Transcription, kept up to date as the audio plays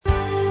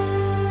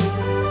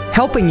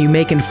helping you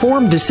make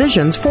informed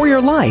decisions for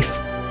your life.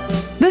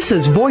 This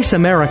is Voice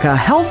America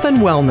Health and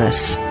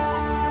Wellness.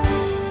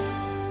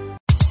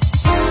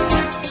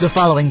 The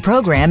following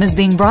program is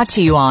being brought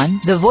to you on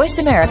the Voice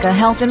America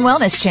Health and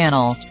Wellness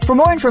channel. For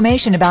more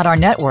information about our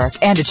network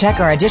and to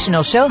check our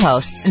additional show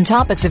hosts and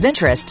topics of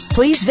interest,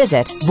 please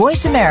visit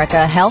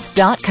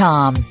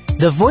voiceamericahealth.com.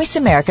 The Voice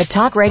America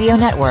Talk Radio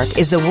Network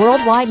is the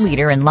worldwide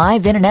leader in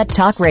live Internet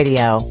talk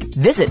radio.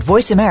 Visit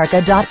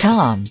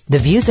voiceamerica.com. The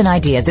views and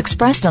ideas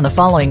expressed on the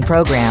following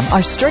program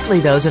are strictly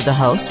those of the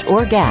host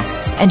or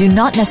guests and do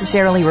not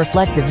necessarily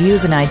reflect the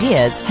views and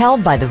ideas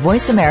held by the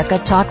Voice America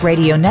Talk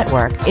Radio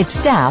Network, its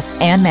staff,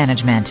 and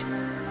management.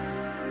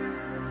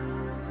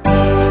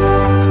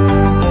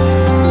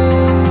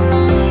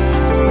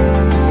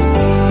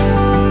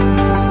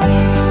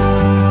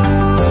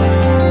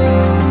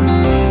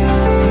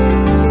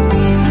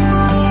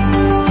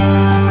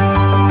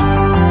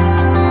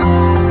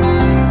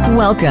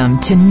 Welcome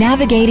to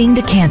Navigating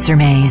the Cancer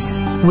Maze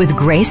with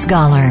Grace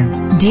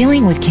Goller.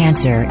 Dealing with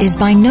cancer is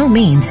by no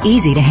means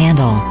easy to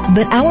handle,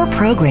 but our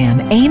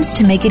program aims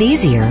to make it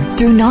easier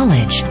through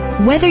knowledge.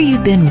 Whether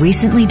you've been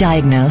recently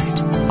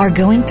diagnosed, are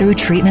going through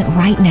treatment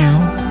right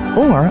now,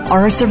 or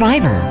are a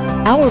survivor,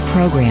 our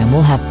program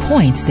will have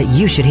points that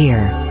you should hear.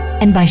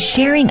 And by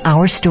sharing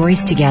our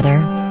stories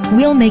together,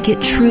 we'll make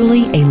it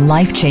truly a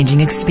life-changing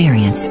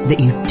experience that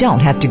you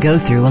don't have to go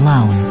through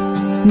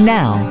alone.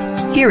 Now,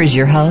 here is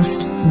your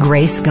host,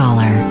 Grace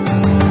Goller.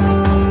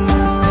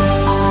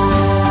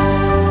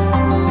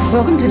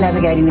 Welcome to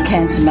Navigating the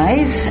Cancer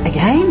Maze,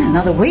 again,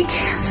 another week.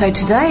 So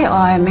today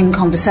I am in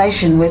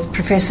conversation with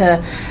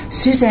Professor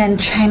Suzanne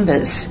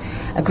Chambers,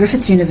 a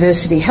Griffith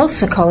University health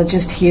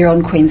psychologist here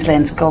on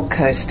Queensland's Gold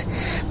Coast.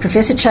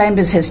 Professor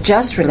Chambers has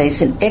just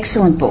released an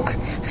excellent book,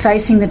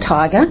 Facing the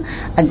Tiger,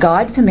 a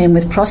guide for men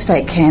with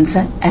prostate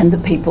cancer and the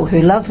people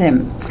who love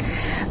them.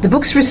 The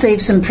book's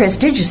received some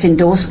prestigious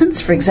endorsements.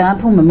 For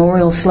example,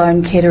 Memorial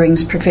Sloan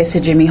Kettering's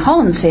Professor Jimmy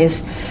Holland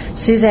says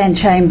Suzanne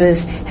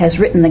Chambers has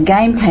written the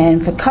game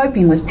plan for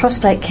coping with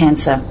prostate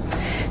cancer.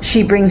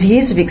 She brings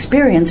years of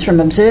experience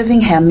from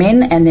observing how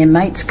men and their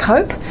mates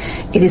cope.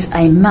 It is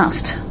a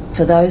must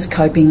for those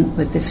coping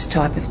with this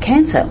type of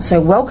cancer.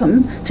 So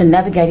welcome to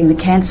Navigating the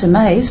Cancer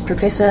Maze,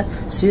 Professor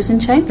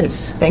Suzanne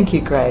Chambers. Thank you,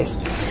 Grace.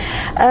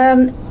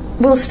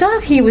 We'll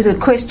start here with a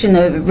question,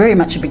 very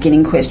much a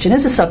beginning question.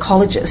 As a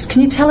psychologist,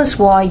 can you tell us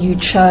why you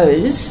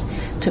chose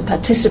to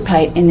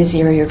participate in this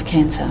area of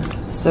cancer?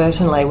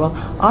 Certainly. Well,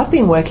 I've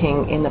been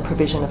working in the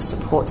provision of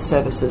support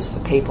services for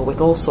people with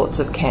all sorts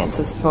of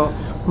cancers for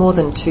more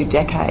than 2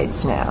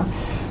 decades now.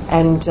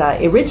 And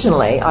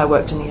originally I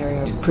worked in the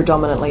area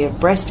predominantly of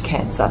breast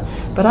cancer,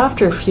 but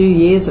after a few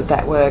years of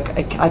that work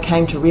I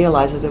came to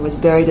realise that there was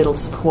very little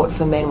support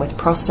for men with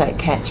prostate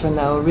cancer, and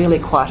they were really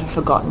quite a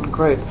forgotten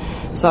group.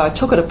 So I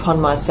took it upon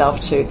myself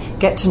to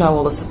get to know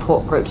all the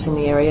support groups in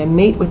the area,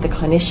 meet with the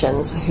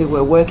clinicians who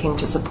were working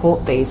to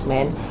support these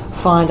men,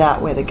 find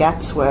out where the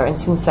gaps were, and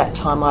since that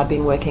time I've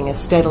been working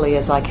as steadily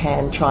as I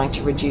can trying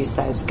to reduce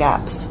those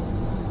gaps.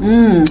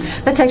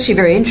 That's actually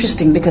very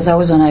interesting, because I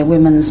was on a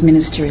Women's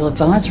Ministerial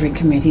Advisory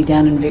Committee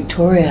down in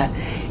Victoria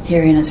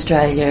here in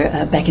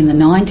Australia back in the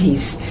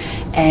 90s.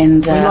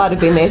 And we might have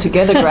been there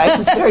together, Grace.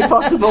 It's very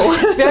possible.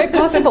 It's very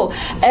possible.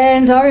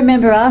 And I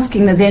remember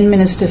asking the then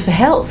Minister for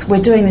Health,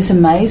 we're doing this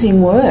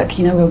amazing work,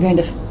 you know, we're going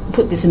to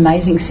put this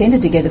amazing centre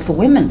together for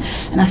women.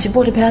 And I said,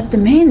 what about the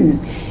men?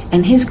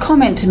 And his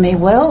comment to me,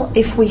 well,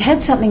 if we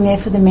had something there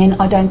for the men,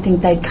 I don't think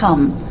they'd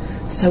come.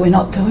 So we're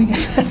not doing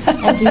it.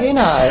 And do you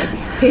know,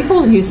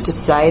 people used to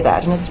say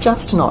that, and it's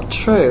just not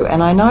true.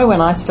 And I know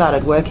when I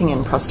started working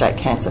in prostate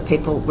cancer,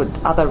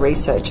 other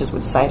researchers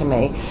would say to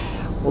me,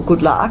 well,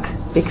 good luck,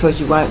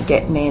 because you won't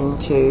get men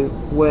to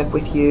work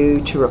with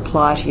you, to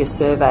reply to your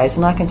surveys.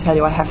 And I can tell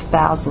you I have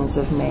thousands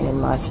of men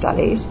in my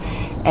studies,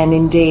 and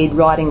indeed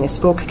writing this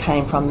book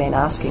came from men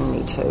asking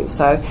me to.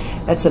 So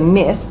that's a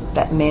myth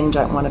that men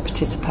don't want to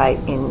participate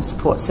in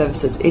support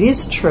services. It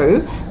is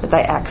true that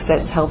they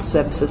access health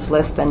services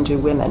less than do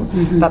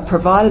women, but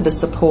provided the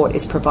support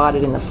is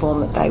provided in the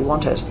form that they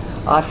want it,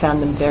 I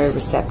found them very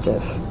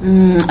receptive.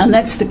 And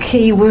that's the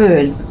key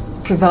word,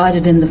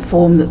 provided in the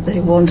form that they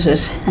want it.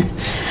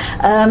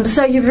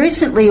 So you've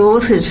recently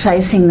authored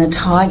Facing the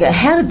Tiger.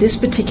 How did this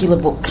particular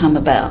book come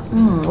about?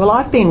 Well,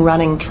 I've been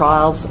running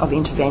trials of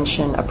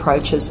intervention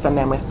approaches for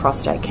men with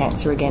prostate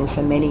cancer again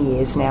for many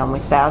years now, and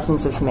with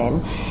thousands of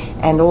men,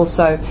 and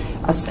also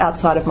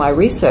outside of my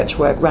research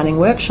work, running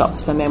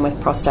workshops for men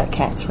with prostate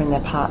cancer and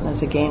their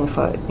partners again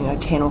for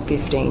 10 or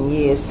 15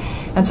 years.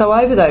 And so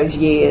over those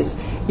years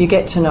you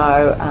get to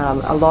know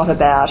a lot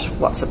about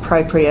what's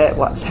appropriate,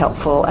 what's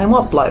helpful, and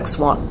what blokes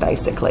want,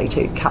 basically,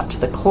 to cut to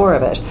the core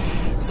of it.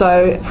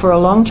 So for a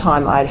long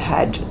time I'd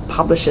had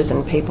publishers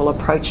and people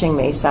approaching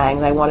me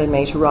saying they wanted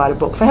me to write a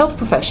book for health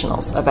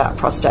professionals about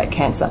prostate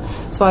cancer.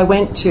 So I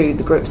went to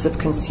the groups of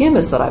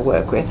consumers that I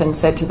work with and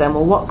said to them,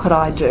 well, what could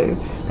I do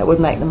that would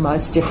make the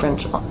most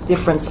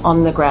difference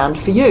on the ground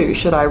for you?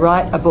 Should I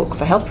write a book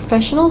for health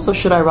professionals, or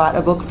should I write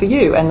a book for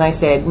you? And they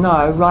said,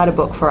 no, write a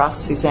book for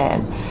us,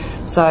 Suzanne.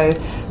 So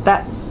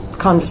that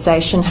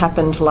conversation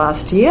happened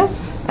last year,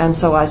 and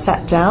so I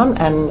sat down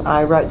and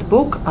I wrote the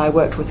book. I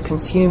worked with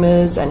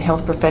consumers and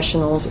health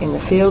professionals in the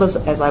field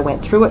as I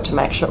went through it to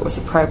make sure it was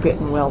appropriate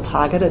and well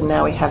targeted, and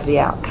now we have the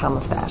outcome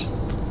of that.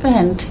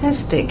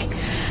 Fantastic.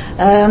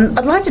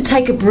 I'd like to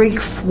take a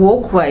brief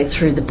walkway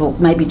through the book,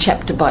 maybe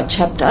chapter by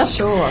chapter.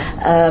 Sure.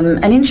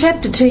 And in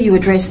chapter 2 you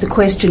address the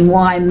question,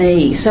 why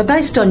me? So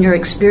based on your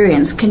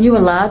experience, can you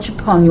enlarge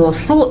upon your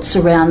thoughts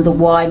around the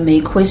why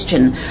me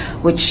question,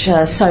 which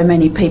so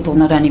many people,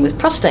 not only with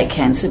prostate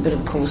cancer, but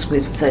of course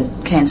with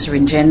cancer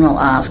in general,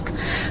 ask?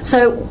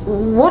 So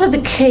what are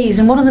the keys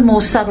and what are the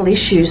more subtle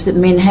issues that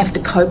men have to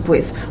cope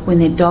with when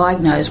they're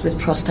diagnosed with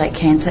prostate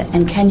cancer,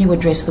 and can you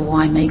address the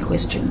why me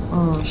question?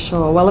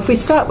 Sure. Well, if we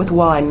start with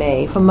why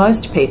me, for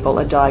most people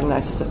a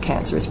diagnosis of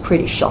cancer is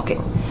pretty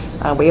shocking.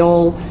 We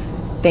all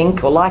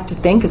think or like to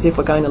think as if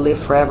we're going to live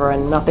forever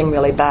and nothing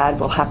really bad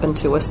will happen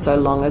to us so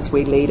long as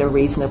we lead a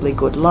reasonably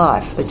good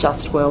life, the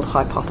just world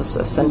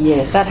hypothesis. And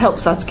yes, that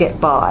helps us get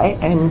by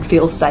and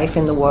feel safe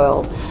in the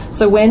world.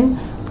 So when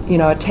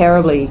a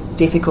terribly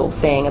difficult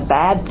thing, a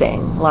bad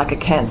thing, like a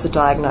cancer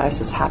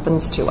diagnosis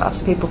happens to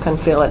us, people can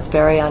feel it's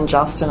very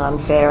unjust and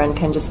unfair and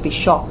can just be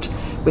shocked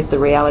with the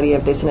reality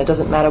of this. And it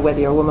doesn't matter whether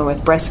you're a woman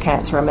with breast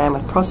cancer or a man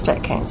with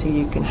prostate cancer,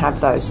 you can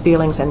have those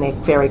feelings and they're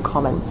very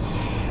common.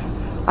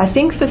 I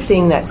think the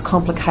thing that's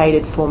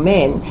complicated for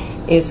men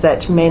is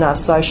that men are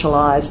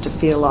socialised to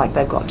feel like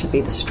they've got to be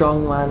the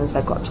strong ones,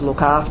 they've got to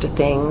look after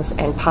things,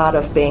 and part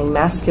of being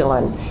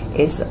masculine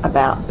is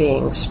about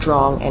being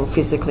strong and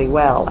physically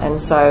well.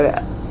 And so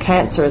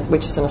cancer,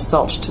 which is an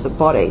assault to the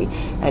body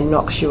and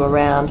knocks you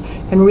around,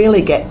 can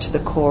really get to the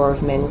core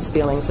of men's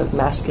feelings of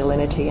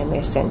masculinity and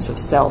their sense of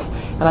self.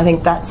 And I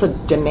think that's a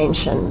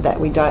dimension that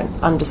we don't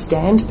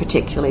understand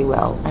particularly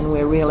well, and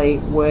we're really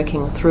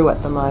working through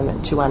at the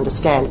moment to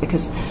understand,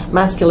 because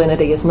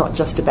masculinity is not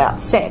just about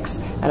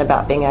sex and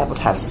about being able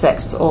to have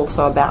sex, it's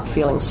also about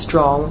feeling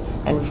strong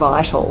and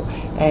vital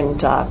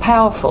and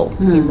powerful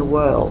in the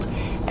world.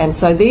 And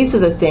so these are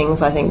the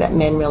things I think that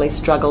men really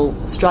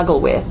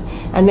struggle with.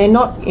 And they're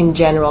not in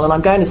general, and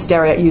I'm going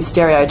to use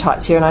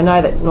stereotypes here, and I know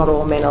that not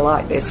all men are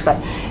like this,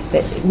 but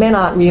that men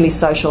aren't really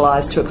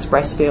socialised to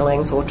express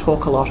feelings or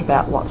talk a lot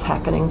about what's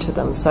happening to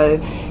them. So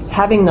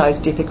having those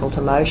difficult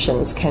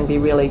emotions can be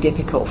really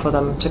difficult for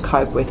them to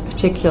cope with,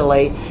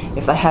 particularly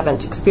if they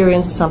haven't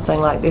experienced something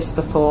like this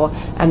before,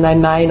 and they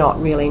may not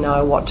really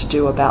know what to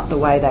do about the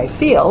way they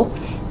feel.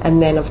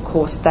 And then, of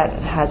course, that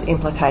has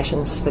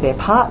implications for their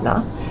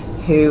partner,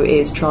 who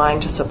is trying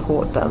to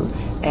support them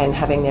and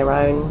having their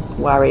own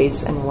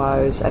worries and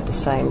woes at the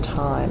same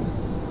time.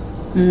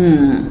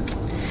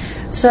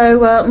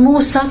 So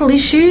more subtle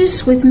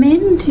issues with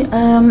men,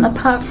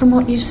 apart from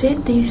what you've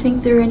said, do you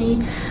think there are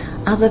any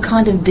other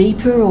kind of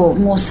deeper or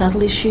more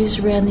subtle issues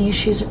around the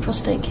issues of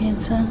prostate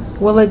cancer?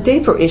 Well, the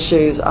deeper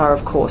issues are,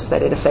 of course,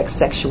 that it affects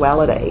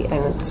sexuality,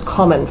 and it's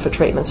common for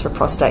treatments for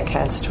prostate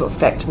cancer to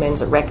affect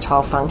men's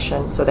erectile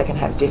function, so they can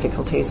have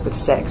difficulties with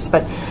sex.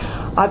 But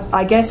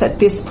I guess at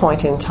this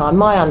point in time,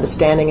 my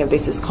understanding of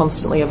this is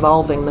constantly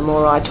evolving the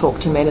more I talk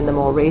to men and the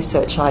more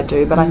research I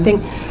do. But I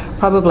think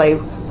probably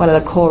one of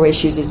the core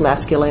issues is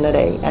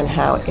masculinity and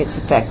how it's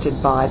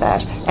affected by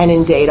that. And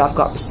indeed, I've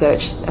got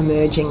research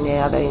emerging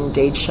now that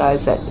indeed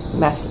shows that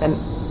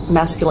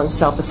masculine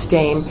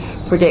self-esteem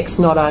predicts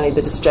not only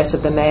the distress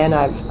of the man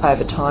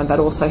over time, but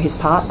also his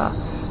partner.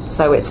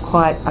 So it's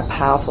quite a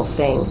powerful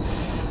thing.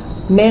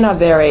 Men are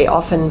very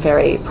often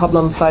very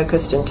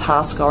problem-focused and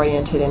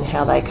task-oriented in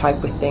how they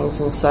cope with things,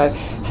 and so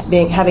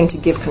having to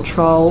give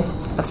control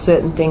of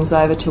certain things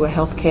over to a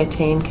healthcare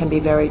team can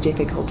be very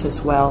difficult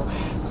as well.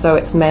 So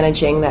it's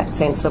managing that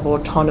sense of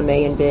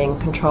autonomy and being in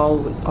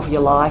control of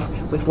your life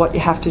with what you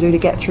have to do to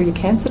get through your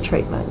cancer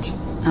treatment.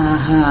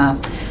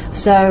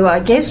 So I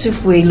guess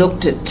if we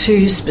looked at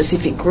two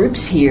specific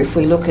groups here, if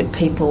we look at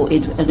people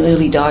in an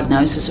early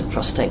diagnosis of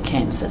prostate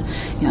cancer,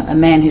 a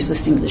man who's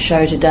listening to the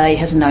show today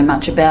hasn't known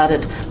much about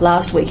it.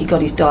 Last week he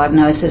got his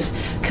diagnosis,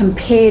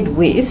 compared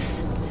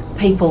with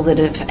people that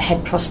have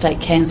had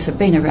prostate cancer,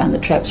 been around the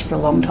traps for a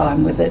long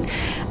time with it.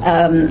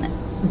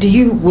 Do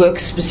you work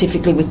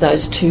specifically with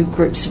those two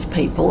groups of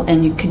people,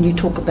 and can you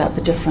talk about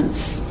the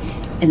difference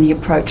in the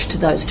approach to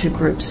those two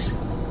groups?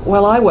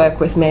 Well, I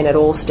work with men at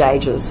all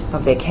stages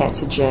of their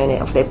cancer journey,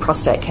 of their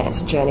prostate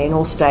cancer journey, and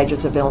all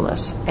stages of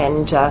illness.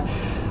 And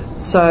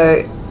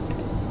so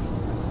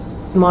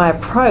my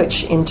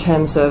approach in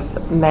terms of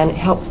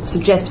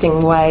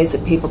suggesting ways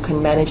that people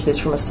can manage this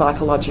from a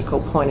psychological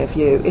point of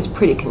view is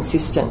pretty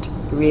consistent,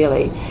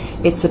 really.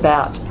 It's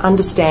about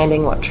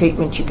understanding what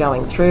treatment you're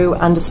going through,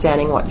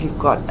 understanding what you've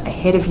got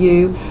ahead of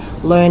you,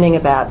 learning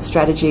about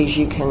strategies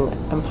you can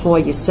employ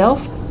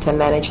yourself to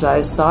manage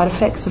those side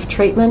effects of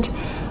treatment,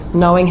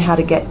 knowing how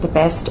to get the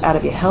best out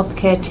of your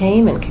healthcare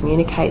team and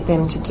communicate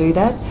them to do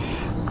that,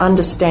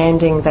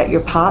 understanding that your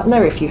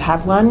partner, if you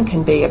have one,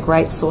 can be a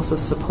great source of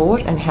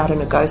support and how to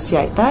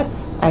negotiate that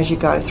as you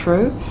go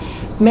through.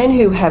 Men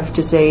who have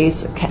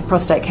disease,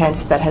 prostate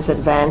cancer that has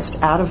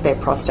advanced out of their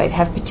prostate,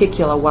 have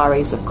particular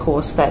worries, of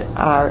course, that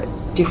are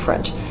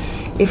different.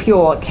 if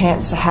your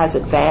cancer has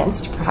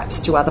advanced perhaps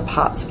to other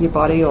parts of your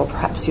body, or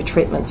perhaps your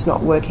treatment's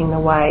not working the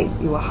way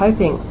you were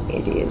hoping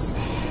it is,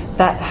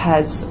 that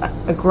has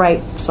a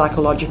great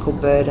psychological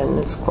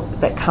burden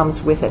that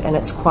comes with it, and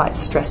it's quite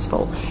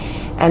stressful.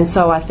 And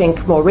so I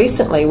think more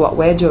recently what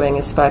we're doing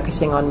is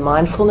focusing on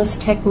mindfulness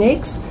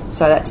techniques,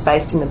 so that's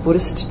based in the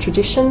Buddhist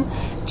tradition,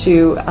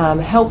 to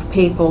help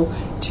people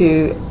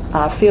to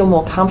feel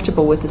more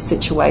comfortable with the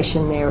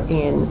situation they're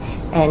in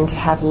and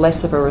have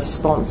less of a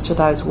response to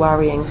those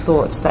worrying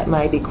thoughts that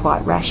may be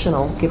quite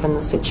rational given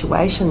the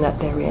situation that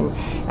they're in,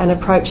 and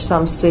approach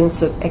some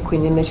sense of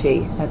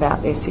equanimity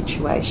about their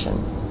situation.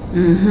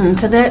 Mm-hmm.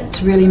 So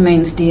that really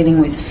means dealing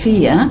with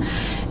fear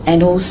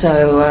and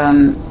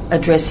also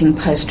addressing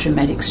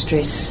post-traumatic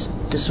stress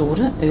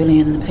disorder early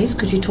in the piece.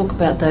 Could you talk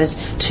about those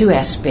two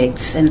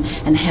aspects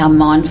and how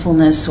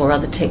mindfulness or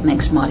other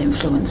techniques might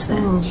influence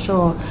that?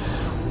 Sure.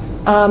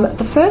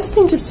 The first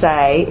thing to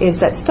say is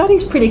that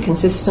studies pretty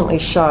consistently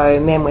show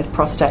men with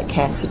prostate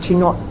cancer to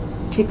not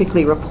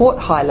typically report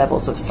high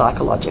levels of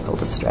psychological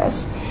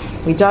distress.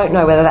 We don't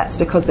know whether that's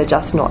because they're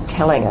just not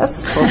telling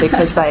us or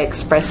because they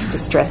express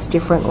distress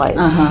differently.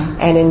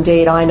 And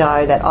indeed, I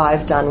know that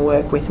I've done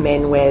work with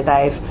men where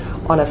they've,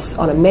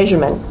 on a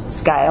measurement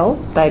scale,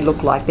 they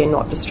look like they're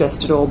not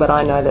distressed at all, but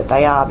I know that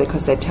they are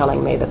because they're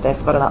telling me that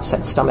they've got an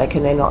upset stomach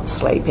and they're not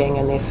sleeping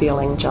and they're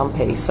feeling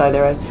jumpy. So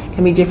there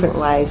can be different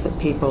ways that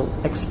people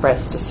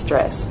express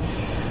distress.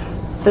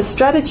 The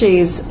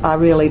strategies are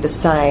really the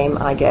same,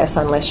 I guess,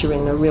 unless you're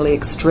in a really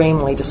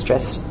extremely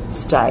distressed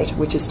state,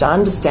 which is to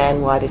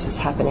understand why this is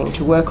happening,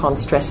 to work on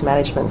stress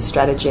management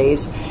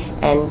strategies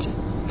and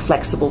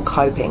flexible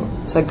coping.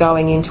 So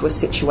going into a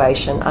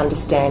situation,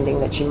 understanding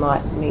that you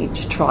might need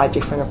to try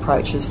different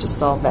approaches to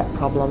solve that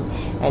problem,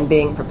 and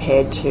being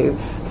prepared to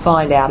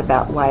find out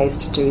about ways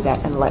to do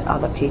that and let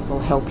other people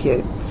help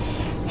you.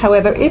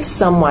 However, if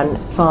someone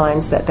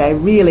finds that they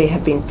really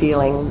have been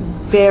feeling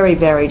very,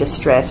 very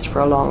distressed for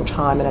a long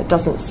time and it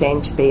doesn't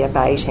seem to be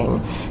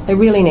abating, they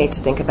really need to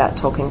think about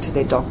talking to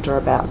their doctor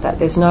about that.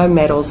 There's no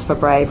medals for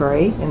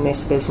bravery in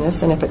this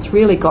business, and if it's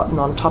really gotten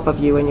on top of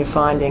you and you're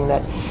finding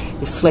that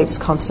your sleep's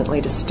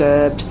constantly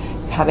disturbed,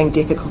 having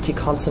difficulty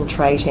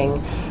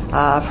concentrating,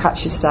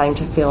 perhaps you're starting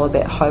to feel a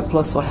bit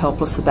hopeless or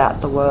helpless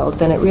about the world,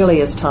 then it really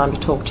is time to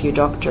talk to your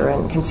doctor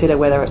and consider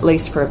whether, at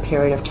least for a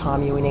period of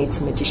time, you will need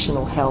some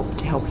additional help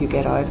to help you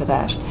get over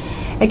that.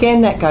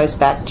 Again, that goes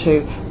back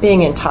to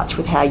being in touch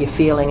with how you're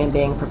feeling and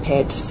being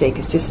prepared to seek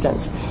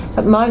assistance.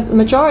 But the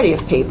majority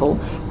of people,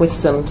 with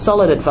some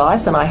solid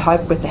advice, and I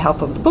hope with the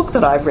help of the book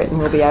that I've written,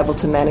 will be able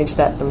to manage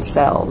that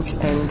themselves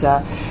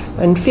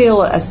and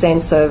feel a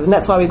sense of, and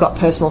that's why we've got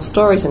personal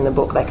stories in the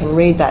book. They can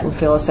read that and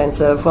feel a sense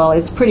of, well,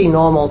 it's pretty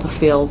normal to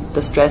feel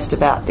distressed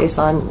about this.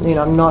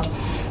 I'm not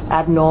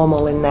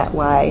abnormal in that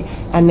way,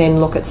 and then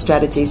look at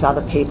strategies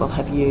other people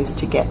have used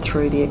to get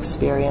through the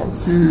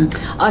experience.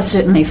 I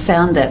certainly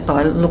found that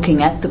by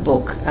looking at the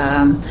book.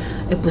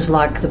 It was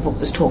like the book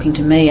was talking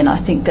to me, and I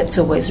think that's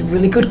always a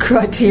really good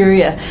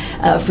criteria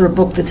for a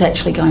book that's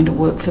actually going to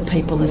work for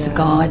people as a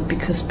guide,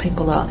 because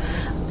people are,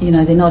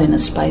 they're not in a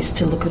space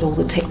to look at all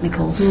the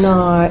technicals.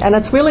 No, and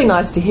it's really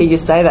nice to hear you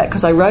say that,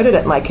 because I wrote it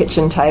at my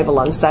kitchen table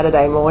on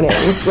Saturday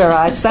mornings where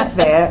I sat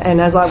there,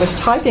 and as I was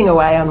typing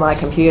away on my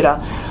computer,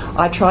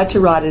 I tried to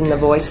write it in the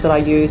voice that I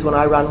use when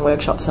I run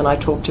workshops and I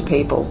talk to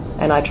people,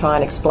 and I try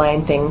and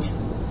explain things.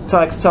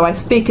 So I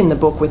speak in the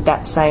book with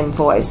that same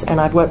voice, and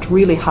I've worked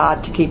really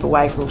hard to keep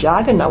away from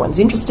jargon. No one's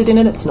interested in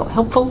it. It's not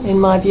helpful in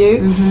my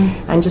view.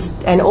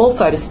 And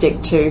also to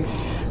stick to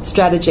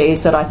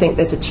strategies that I think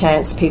there's a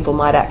chance people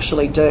might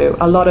actually do.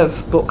 A lot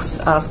of books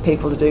ask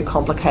people to do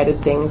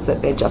complicated things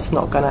that they're just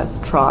not going to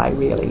try,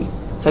 really.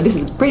 So this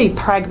is a pretty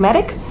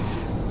pragmatic,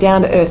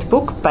 down-to-earth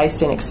book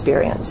based in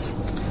experience.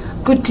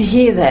 Good to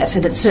hear that,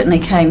 and it certainly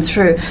came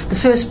through. The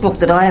first book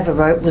that I ever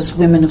wrote was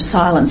Women of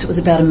Silence. It was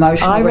about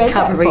emotional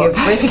recovery of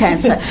breast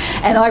cancer,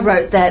 and I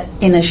wrote that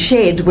in a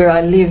shed where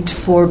I lived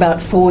for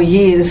about 4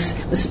 years.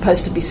 It was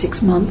supposed to be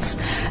 6 months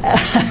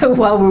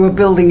while we were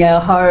building our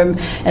home,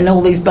 and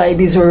all these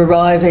babies were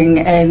arriving,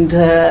 and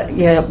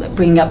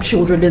bringing up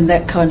children in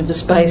that kind of a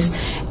space,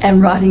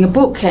 and writing a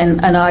book,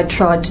 and I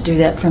tried to do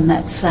that from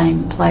that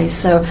same place.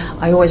 So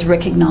I always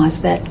recognise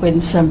that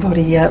when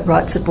somebody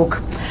writes a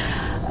book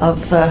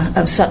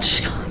of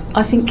such,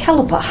 I think,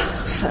 calibre.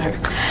 So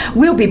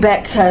we'll be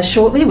back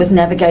shortly with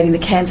Navigating the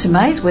Cancer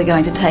Maze. We're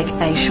going to take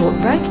a short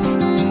break.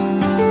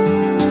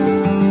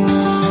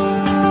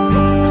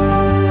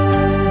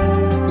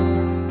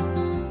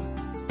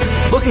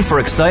 Looking for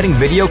exciting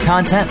video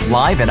content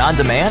live and on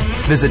demand?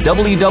 Visit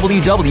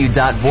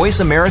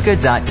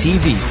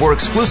www.voiceamerica.tv for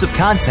exclusive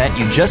content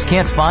you just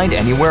can't find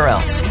anywhere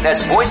else.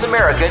 That's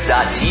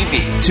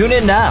voiceamerica.tv. Tune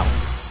in now.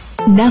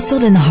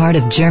 Nestled in the heart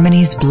of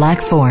Germany's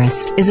Black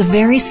Forest is a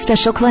very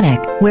special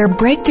clinic where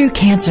breakthrough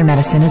cancer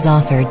medicine is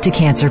offered to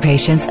cancer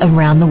patients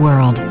around the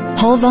world.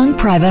 Holvung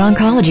Private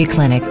Oncology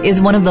Clinic is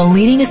one of the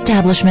leading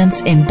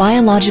establishments in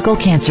biological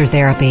cancer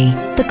therapy.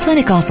 The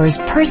clinic offers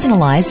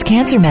personalized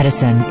cancer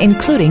medicine,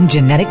 including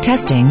genetic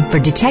testing for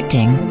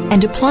detecting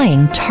and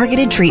applying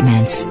targeted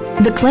treatments.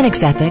 The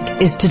clinic's ethic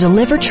is to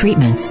deliver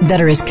treatments that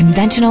are as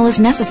conventional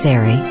as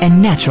necessary and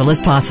natural as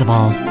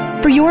possible.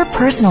 For your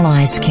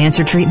personalized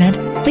cancer treatment,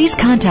 please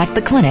contact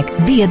the clinic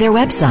via their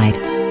website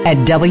at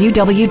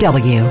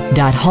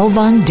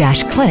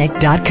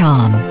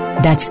www.hulvang-clinic.com.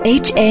 That's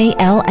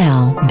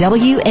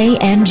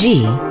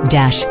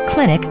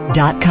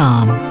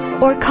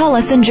HALLWANG-clinic.com. Or call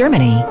us in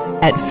Germany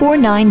at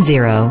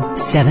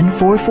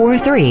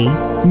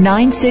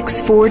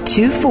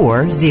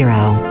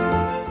 490-744-3-964-240.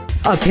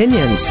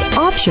 Opinions,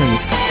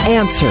 options,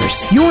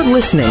 answers. You're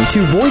listening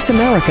to Voice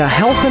America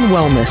Health and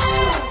Wellness.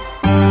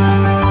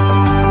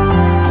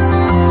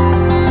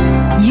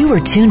 You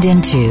are tuned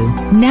into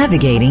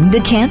Navigating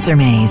the Cancer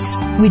Maze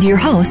with your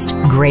host,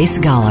 Grace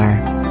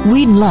Goller.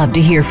 We'd love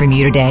to hear from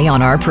you today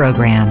on our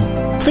program.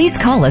 Please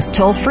call us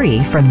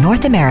toll-free from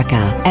North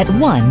America at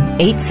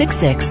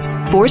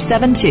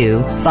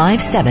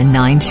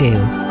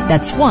 1-866-472-5792.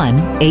 That's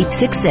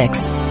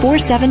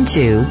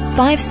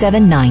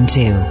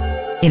 1-866-472-5792.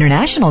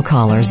 International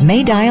callers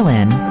may dial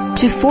in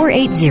to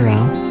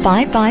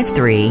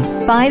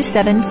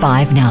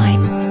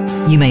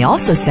 480-553-5759. You may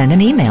also send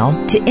an email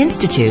to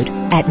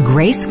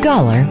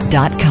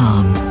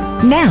institute@gracegoller.com.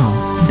 Now,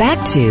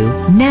 back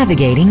to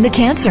Navigating the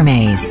Cancer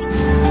Maze.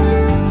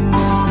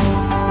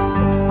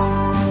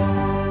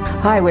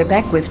 Hi, we're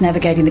back with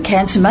Navigating the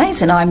Cancer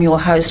Maze, and I'm your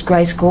host,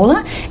 Grace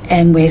Gawler,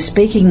 and we're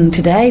speaking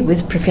today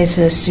with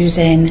Professor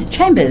Suzanne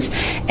Chambers,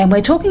 and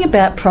we're talking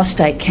about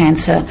prostate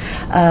cancer,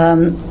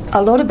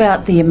 a lot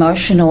about the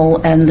emotional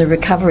and the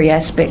recovery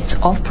aspects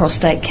of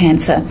prostate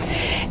cancer.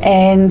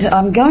 And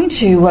I'm going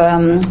to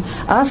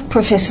ask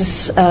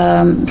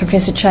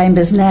Professor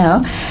Chambers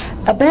now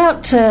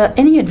about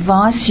any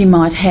advice you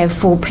might have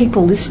for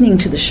people listening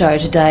to the show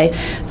today.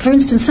 For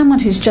instance, someone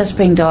who's just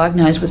been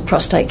diagnosed with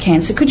prostate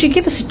cancer. Could you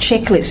give us a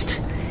checklist?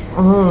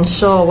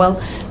 Sure.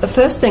 Well, the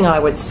first thing I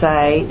would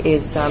say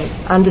is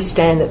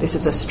understand that this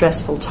is a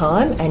stressful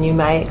time and you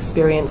may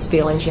experience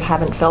feelings you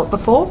haven't felt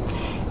before,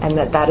 and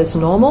that is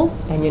normal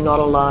and you're not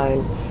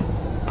alone.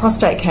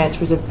 Prostate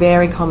cancer is a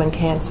very common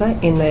cancer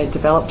in the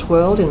developed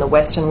world, in the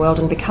Western world,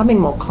 and becoming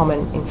more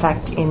common, in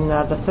fact, in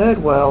the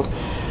third world.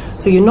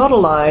 So you're not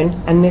alone,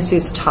 and this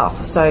is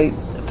tough. So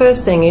the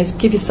first thing is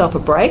give yourself a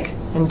break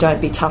and don't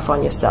be tough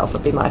on yourself,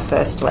 would be my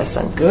first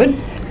lesson. Good.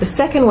 The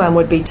second one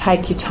would be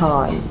take your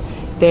time.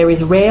 There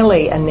is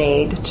rarely a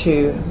need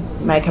to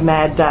make a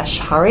mad dash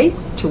hurry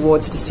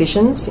towards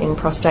decisions in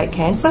prostate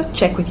cancer.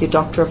 Check with your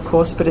doctor, of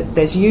course, but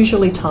there's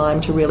usually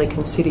time to really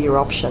consider your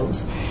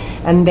options.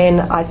 And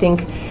then I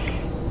think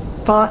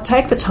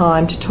take the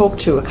time to talk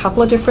to a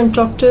couple of different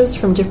doctors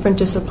from different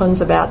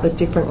disciplines about the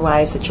different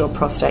ways that your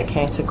prostate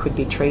cancer could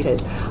be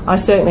treated. I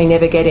certainly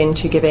never get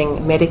into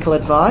giving medical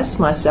advice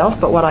myself,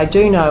 but what I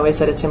do know is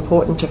that it's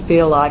important to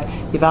feel like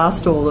you've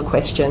asked all the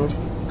questions,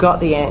 got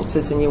the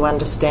answers, and you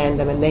understand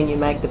them, and then you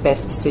make the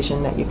best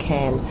decision that you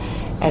can,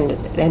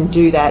 and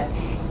do that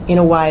in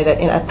a way that,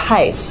 in a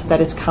pace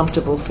that is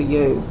comfortable for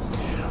you.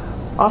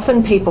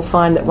 Often people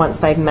find that once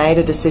they've made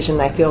a decision,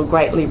 they feel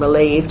greatly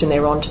relieved and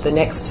they're on to the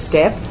next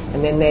step,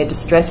 and then their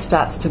distress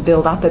starts to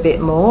build up a bit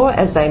more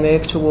as they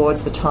move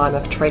towards the time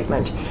of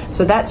treatment.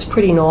 So that's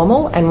pretty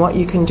normal, and what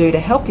you can do to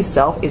help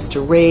yourself is to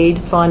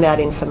read, find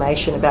out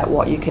information about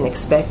what you can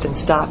expect and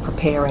start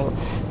preparing.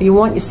 You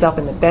want yourself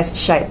in the best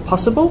shape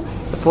possible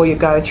before you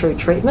go through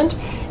treatment,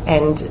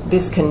 and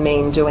this can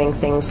mean doing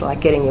things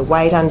like getting your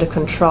weight under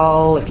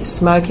control. If you're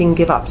smoking,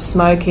 give up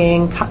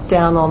smoking, cut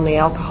down on the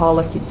alcohol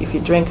if you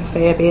drink a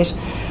fair bit,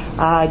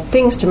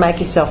 things to make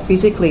yourself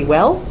physically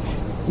well,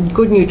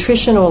 good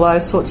nutrition, all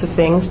those sorts of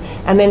things,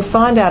 and then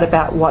find out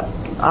about what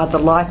are the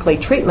likely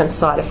treatment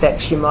side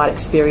effects you might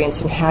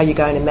experience and how you're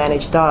going to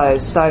manage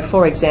those. So,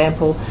 for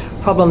example,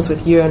 problems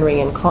with urinary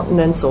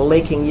incontinence or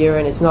leaking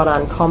urine is not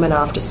uncommon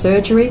after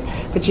surgery,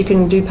 but you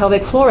can do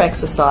pelvic floor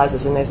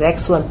exercises, and there's an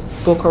excellent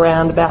book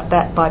around about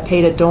that by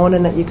Peter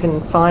Dornan that you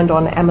can find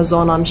on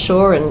Amazon, I'm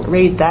sure, and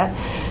read that.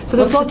 So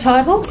what's the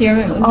title?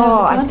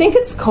 I think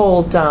it's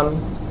called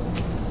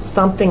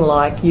something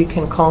like You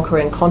Can Conquer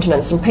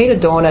Incontinence. And Peter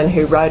Dornan,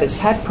 who wrote it, has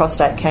had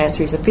prostate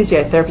cancer. He's a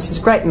physiotherapist. He's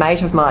a great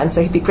mate of mine,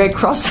 so he'd be Greg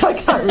Cross. I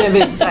can't remember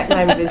the exact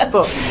name of his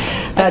book.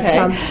 But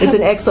it's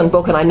an excellent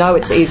book, and I know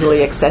it's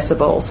easily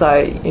accessible. So,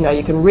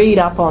 you can read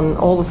up on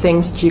all the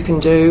things that you can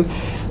do.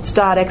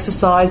 Start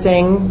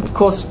exercising. Of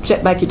course,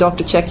 make your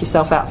doctor check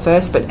yourself out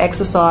first, but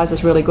exercise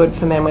is really good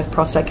for men with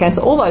prostate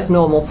cancer. All those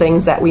normal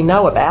things that we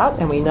know about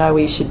and we know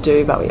we should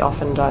do, but we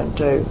often don't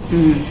do.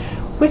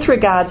 With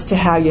regards to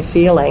how you're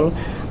feeling,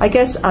 I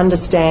guess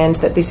understand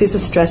that this is a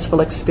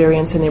stressful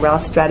experience and there are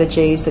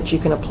strategies that you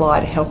can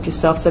apply to help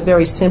yourself. So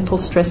very simple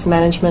stress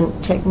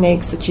management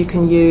techniques that you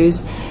can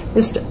use.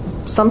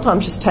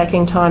 Sometimes just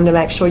taking time to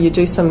make sure you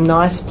do some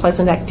nice,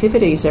 pleasant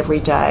activities every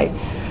day.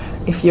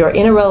 If you're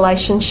in a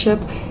relationship,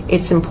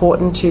 it's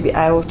important to be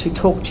able to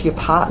talk to your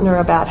partner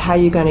about how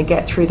you're going to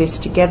get through this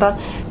together,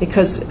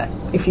 because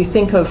if you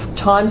think of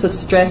times of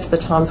stress, the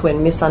times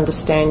when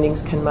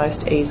misunderstandings can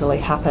most easily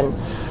happen.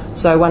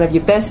 So one of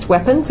your best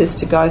weapons is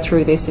to go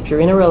through this if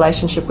you're in a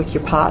relationship with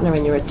your partner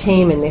and you're a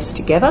team in this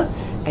together,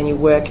 and you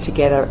work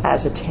together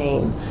as a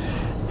team.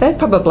 They're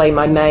probably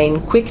my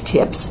main quick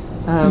tips.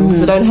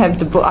 Because I don't have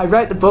the book. I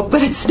wrote the book,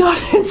 but it's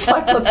not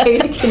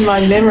encyclopedic in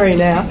my memory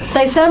now.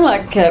 They sound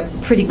like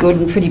pretty good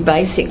and pretty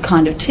basic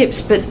kind of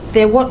tips, but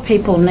they're what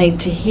people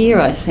need to hear,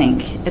 I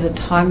think, at a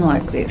time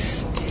like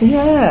this.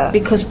 Yeah.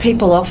 Because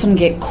people often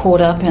get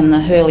caught up in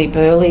the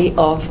hurly-burly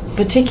of,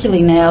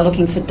 particularly now,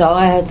 looking for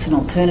diets and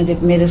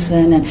alternative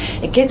medicine, and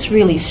it gets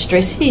really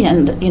stressy.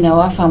 And, you know,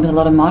 I find with a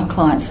lot of my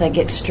clients, they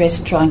get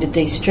stressed trying to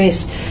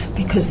de-stress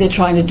because they're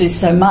trying to do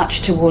so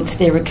much towards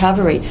their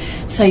recovery.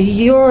 So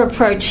your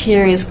approach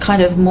here is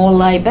kind of more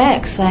laid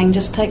back, saying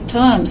just take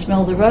time,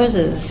 smell the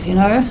roses, you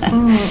know.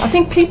 I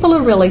think people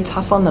are really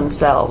tough on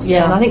themselves.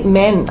 Yeah. And I think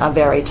men are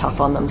very tough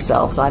on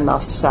themselves, I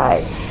must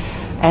say.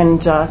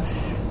 And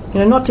you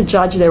know, not to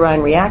judge their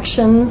own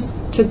reactions,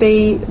 to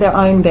be their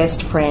own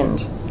best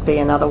friend, be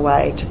another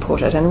way to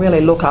put it, and really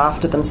look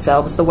after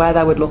themselves the way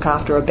they would look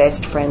after a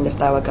best friend if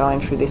they were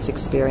going through this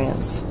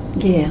experience.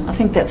 Yeah, I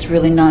think that's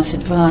really nice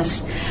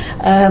advice.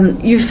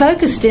 You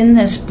focused in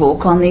this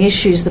book on the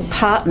issues that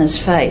partners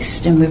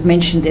faced, and we've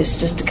mentioned this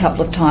just a couple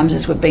of times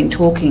as we've been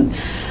talking,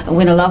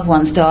 when a loved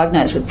one's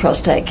diagnosed with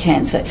prostate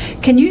cancer.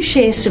 Can you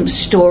share some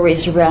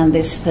stories around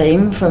this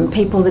theme from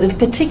people that have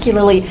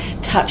particularly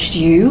touched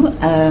you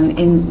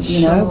in,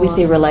 you know, with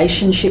their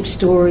relationship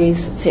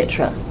stories,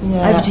 etc.?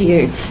 Yeah. Over to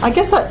you. I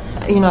guess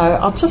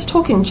I'll just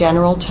talk in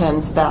general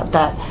terms about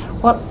that.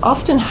 What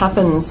often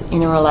happens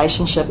in a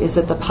relationship is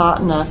that the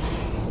partner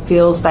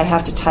feels they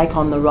have to take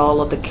on the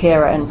role of the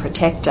carer and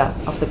protector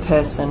of the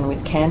person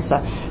with cancer.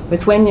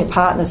 When your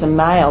partner's a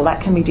male, that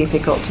can be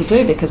difficult to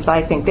do because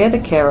they think they're the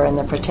carer and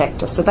the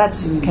protector. So that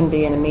can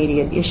be an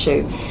immediate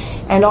issue.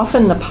 And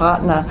often the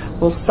partner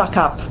will suck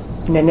up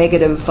the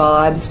negative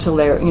vibes till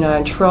they're, you know,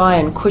 and try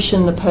and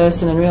cushion the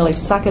person and really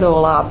suck it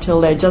all up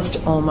till they're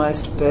just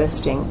almost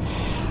bursting.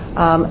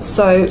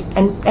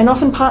 And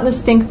often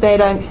partners think they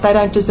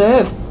don't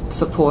deserve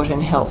support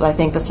and help. They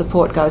think the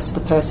support goes to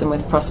the person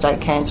with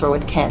prostate cancer or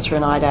with cancer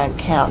and I don't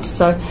count.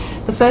 So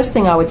the first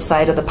thing I would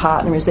say to the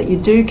partner is that you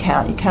do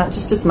count. You count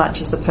just as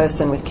much as the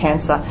person with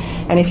cancer.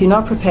 And if you're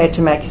not prepared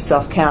to make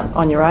yourself count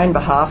on your own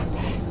behalf,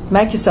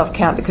 make yourself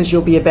count because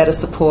you'll be a better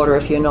supporter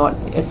if you're not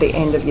at the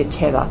end of your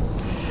tether.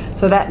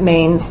 So that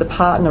means the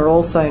partner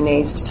also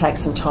needs to take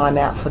some time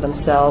out for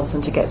themselves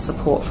and to get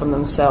support from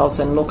themselves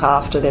and look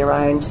after their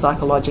own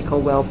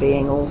psychological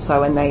well-being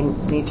also, and they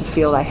need to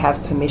feel they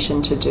have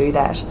permission to do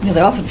that. Yeah,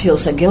 they often feel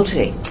so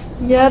guilty.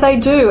 Yeah, they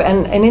do,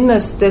 and in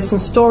this, there's some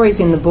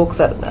stories in the book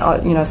that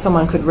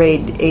someone could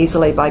read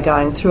easily by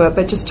going through it,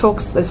 but just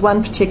talks. There's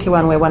one particular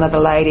one where one of the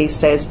ladies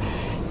says,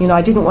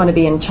 I didn't want to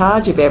be in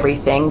charge of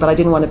everything, but I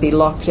didn't want to be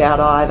locked out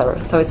either.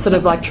 So it's sort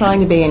of like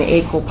trying to be an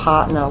equal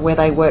partner where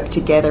they work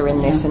together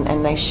in this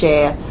and they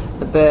share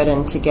the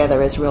burden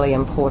together is really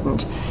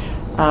important.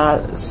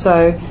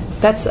 So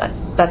that's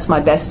my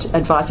best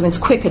advice. I mean, it's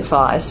quick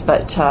advice,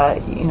 but,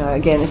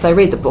 again, if they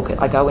read the book,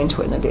 I go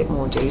into it in a bit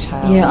more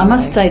detail. Yeah, I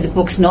must say the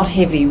book's not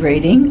heavy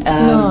reading.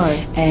 No.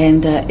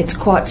 And it's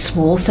quite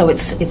small, so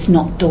it's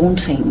not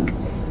daunting.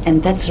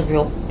 And that's a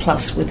real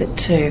plus with it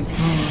too.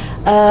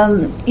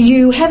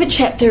 You have a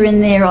chapter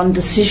in there on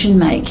decision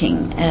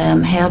making,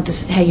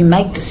 how you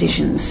make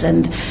decisions,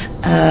 and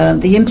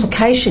the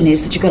implication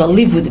is that you've got to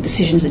live with the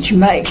decisions that you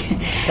make.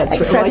 That's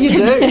right. Well, you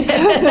do.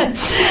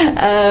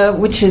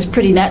 Which is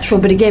pretty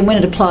natural, but again, when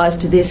it applies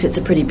to this, it's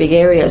a pretty big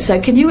area.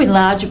 So can you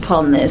enlarge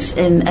upon this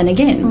and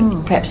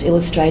again, perhaps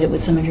illustrate it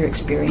with some of your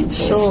experience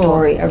or a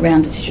story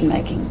around decision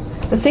making?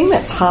 The thing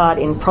that's hard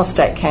in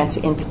prostate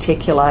cancer in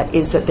particular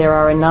is that there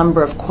are a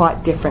number of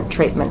quite different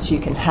treatments you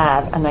can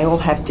have, and they all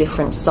have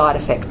different side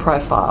effect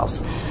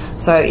profiles.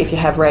 So if you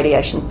have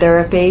radiation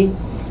therapy,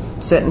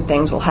 certain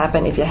things will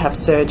happen. If you have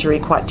surgery,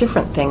 quite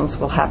different things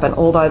will happen,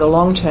 although the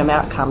long-term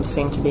outcomes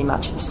seem to be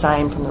much the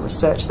same from the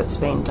research that's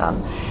been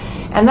done.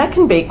 And that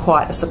can be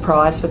quite a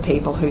surprise for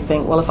people who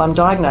think, well, if I'm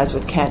diagnosed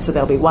with cancer,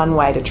 there'll be one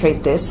way to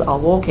treat this. I'll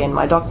walk in,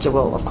 my doctor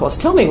will, of course,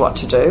 tell me what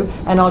to do,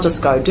 and I'll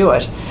just go do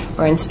it.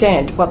 Or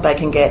instead, what they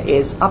can get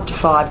is up to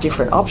 5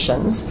 different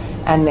options,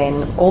 and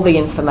then all the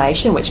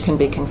information, which can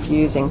be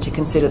confusing to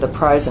consider the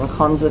pros and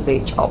cons of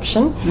each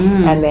option,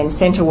 and then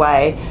sent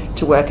away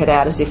to work it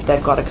out as if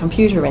they've got a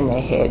computer in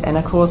their head. And,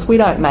 of course, we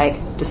don't make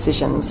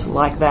decisions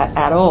like that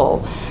at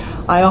all.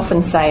 I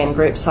often say in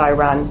groups I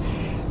run,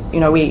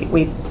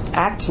 we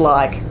act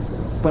like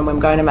when we're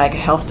going to make a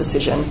health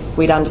decision,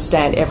 we'd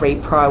understand every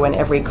pro and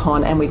every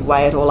con and we'd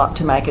weigh it all up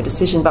to make a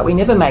decision, but we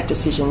never make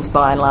decisions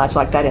by and large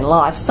like that in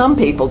life. Some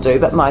people do,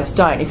 but most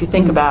don't. If you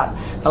think about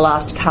the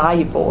last car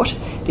you bought,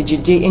 did you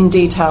in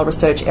detail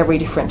research every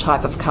different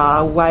type of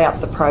car, weigh up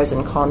the pros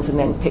and cons and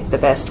then pick the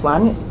best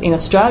one? In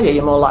Australia,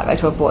 you're more likely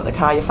to have bought the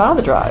car your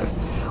father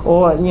drove,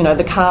 or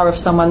the car of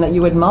someone that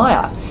you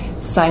admire.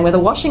 Same with a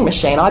washing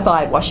machine. I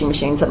buy washing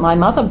machines that my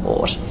mother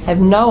bought. I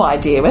have no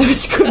idea whether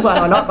it's a good one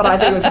or not, but I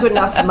think it was good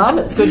enough for Mum,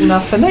 it's good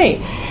enough for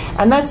me.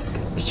 And that's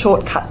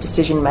shortcut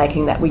decision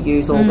making that we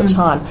use all the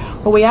time.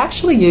 Well, we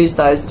actually use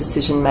those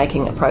decision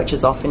making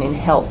approaches often in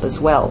health as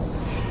well.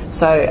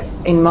 So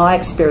in my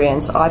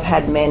experience, I've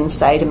had men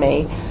say to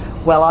me,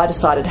 well, I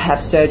decided to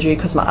have surgery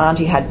because my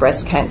auntie had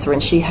breast cancer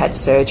and she had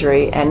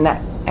surgery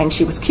and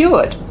she was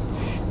cured.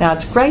 Now,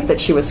 it's great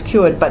that she was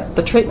cured, but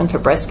the treatment for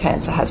breast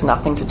cancer has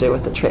nothing to do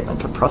with the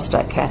treatment for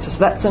prostate cancer. So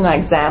that's an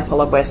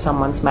example of where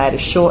someone's made a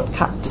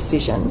shortcut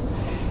decision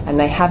and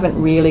they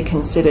haven't really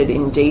considered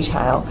in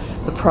detail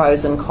the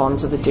pros and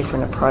cons of the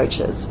different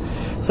approaches.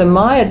 So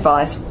my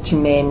advice to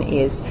men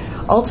is,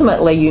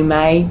 ultimately you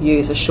may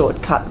use a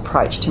shortcut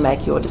approach to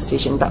make your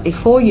decision, but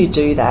before you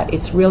do that,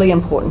 it's really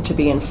important to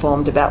be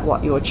informed about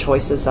what your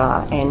choices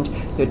are, and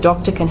your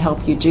doctor can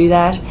help you do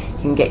that.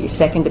 You can get your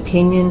second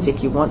opinions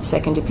if you want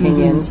second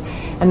opinions,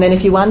 and then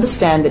if you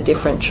understand the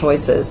different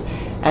choices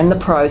and the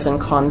pros and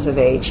cons of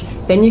each,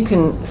 then you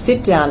can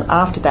sit down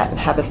after that and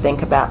have a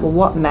think about, well,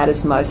 what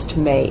matters most to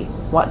me?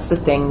 What's the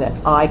thing that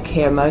I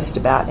care most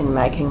about in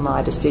making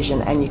my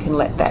decision? And you can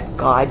let that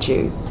guide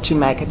you to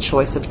make a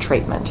choice of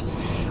treatment.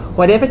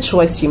 Whatever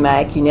choice you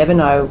make, you never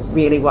know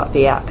really what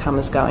the outcome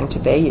is going to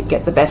be. You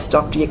get the best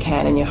doctor you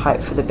can and you hope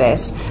for the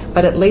best.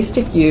 But at least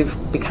if you've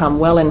become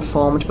well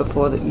informed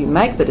before that you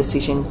make the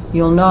decision,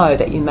 you'll know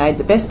that you made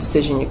the best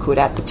decision you could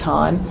at the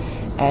time,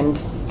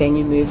 and then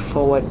you move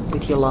forward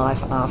with your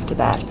life after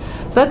that. So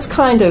that's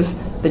kind of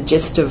the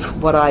gist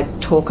of what I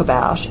talk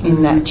about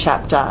in that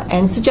chapter,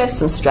 and suggest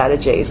some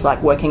strategies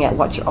like working out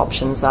what your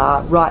options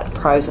are, write a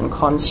pros and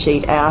cons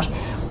sheet out,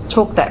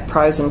 talk that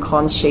pros and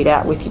cons sheet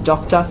out with your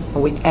doctor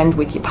and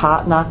with your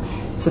partner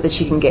so that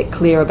you can get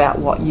clear about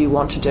what you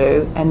want to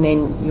do, and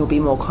then you'll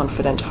be more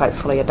confident,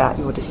 hopefully, about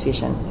your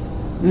decision.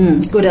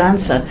 Good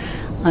answer.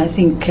 I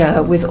think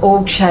with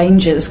all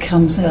changes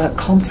comes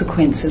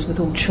consequences.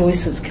 With all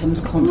choices comes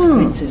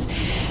consequences.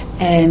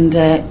 And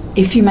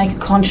if you make a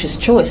conscious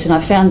choice, and I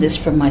found this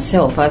from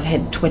myself, I've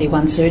had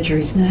 21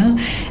 surgeries now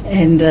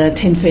and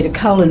 10 feet of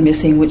colon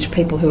missing, which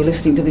people who are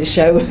listening to this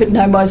show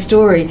know my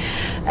story.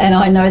 And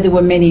I know there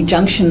were many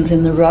junctions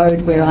in the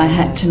road where I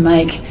had to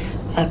make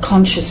a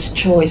conscious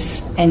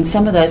choice, and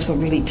some of those were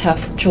really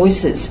tough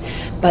choices.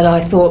 But I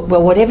thought,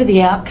 well, whatever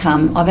the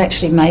outcome, I've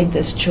actually made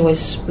this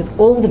choice with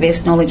all the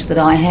best knowledge that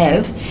I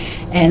have,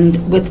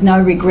 and with no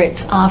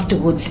regrets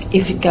afterwards.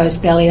 If it goes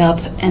belly up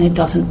and it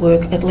doesn't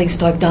work, at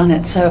least I've done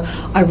it. So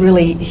I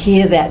really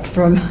hear that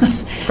from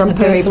a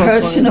very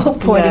personal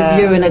point of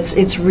view, and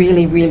it's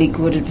really, really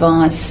good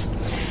advice.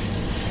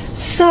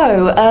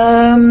 So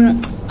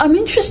I'm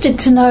interested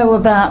to know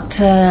about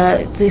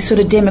the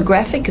sort of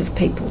demographic of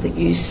people that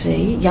you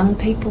see, young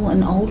people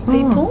and old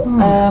people.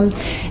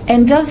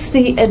 And does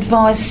the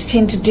advice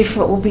tend to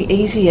differ or be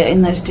easier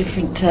in those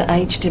different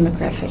age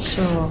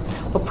demographics? Sure.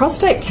 Well,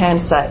 prostate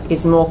cancer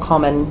is more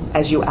common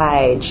as you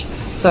age.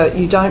 So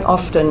you don't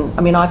often,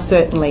 I've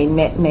certainly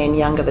met men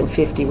younger than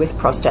 50 with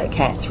prostate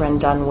cancer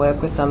and done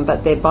work with them,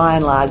 but they're by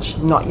and large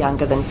not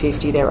younger than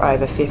 50, they're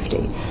over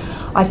 50.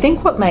 I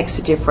think what makes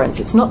a difference,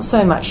 it's not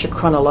so much your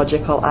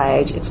chronological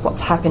age, it's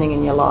what's happening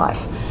in your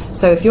life.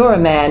 So if you're a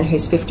man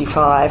who's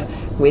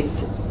 55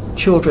 with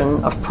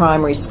children of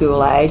primary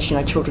school age,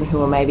 children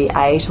who are maybe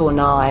 8 or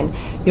 9,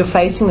 you're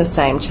facing the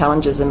same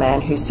challenge as a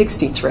man who's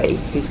 63,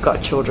 who's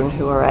got children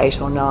who are 8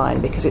 or 9,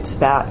 because it's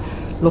about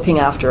looking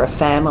after a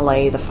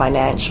family, the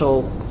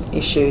financial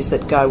issues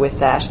that go with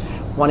that,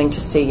 wanting to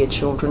see your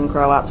children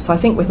grow up. So I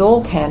think with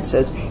all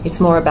cancers, it's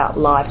more about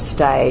life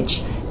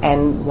stage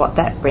and what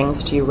that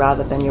brings to you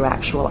rather than your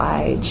actual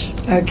age.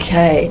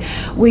 Okay,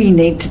 we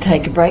need to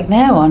take a break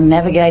now on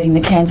Navigating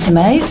the Cancer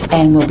Maze,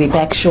 and we'll be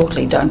back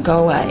shortly. Don't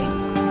go away.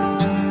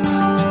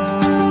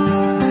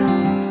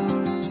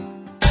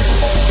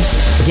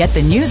 Get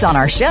the news on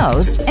our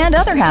shows and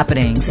other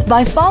happenings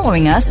by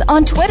following us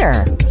on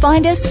Twitter.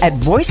 Find us at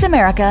Voice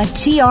America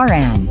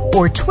TRN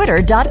or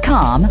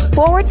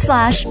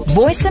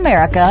twitter.com/Voice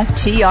America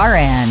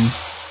TRN.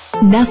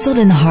 Nestled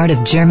in the heart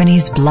of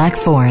Germany's Black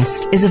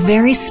Forest is a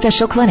very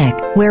special clinic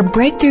where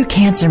breakthrough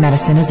cancer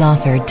medicine is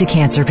offered to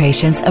cancer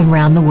patients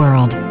around the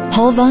world.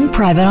 Holvung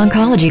Private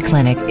Oncology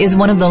Clinic is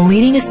one of the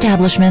leading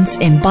establishments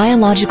in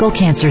biological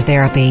cancer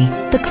therapy.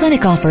 The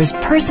clinic offers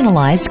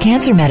personalized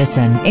cancer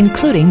medicine,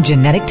 including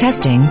genetic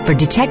testing for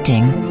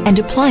detecting and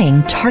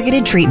applying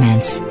targeted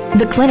treatments.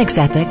 The clinic's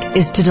ethic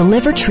is to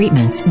deliver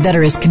treatments that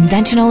are as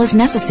conventional as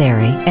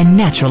necessary and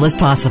natural as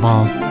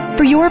possible.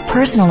 For your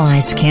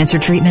personalized cancer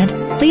treatment,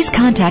 please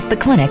contact the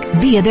clinic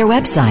via their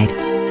website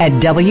at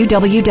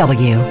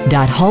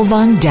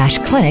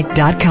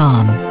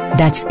www.holvung-clinic.com.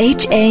 That's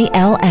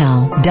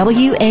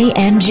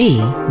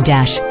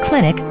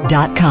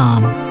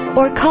HALLWANG-clinic.com.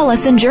 Or call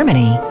us in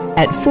Germany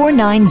at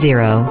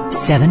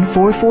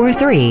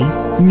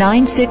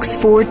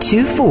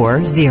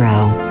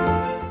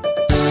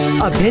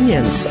 490-744-3-964-240.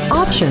 Opinions,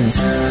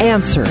 options,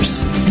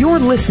 answers. You're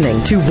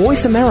listening to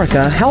Voice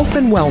America Health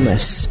and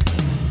Wellness.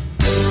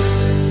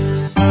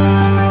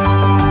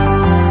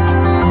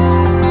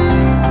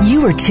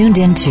 You are tuned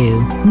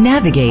into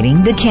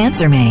Navigating the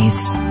Cancer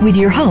Maze with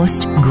your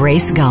host,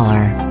 Grace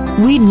Goller.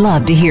 We'd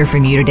love to hear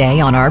from you today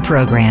on our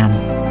program.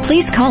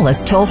 Please call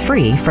us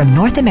toll-free from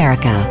North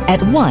America at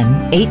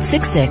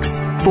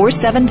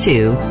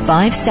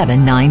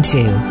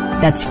 1-866-472-5792.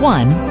 That's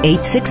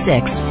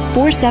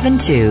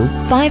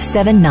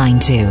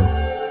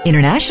 1-866-472-5792.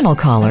 International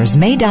callers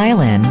may dial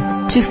in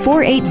to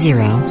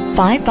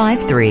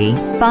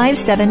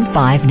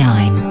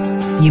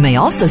 480-553-5759. You may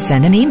also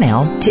send an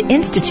email to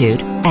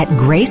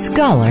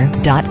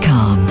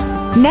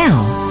institute@gracegollar.com.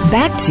 Now,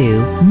 back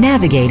to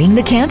Navigating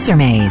the Cancer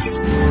Maze.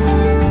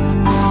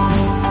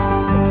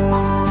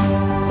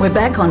 We're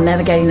back on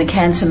Navigating the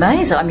Cancer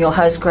Maze. I'm your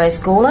host, Grace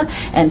Gawler,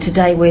 and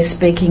today we're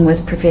speaking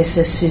with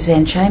Professor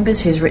Suzanne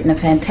Chambers, who's written a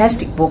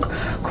fantastic book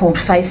called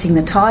Facing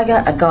the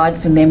Tiger, a guide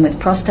for men with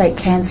prostate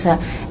cancer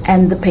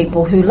and the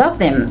people who love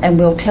them. And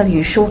we'll tell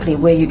you shortly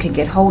where you can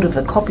get hold of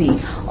a copy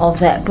of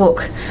that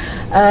book.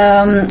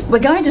 We're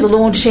going to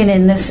launch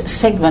in this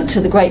segment to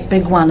the great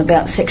big one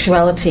about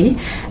sexuality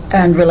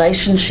and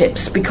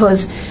relationships,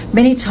 because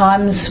many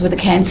times with a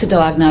cancer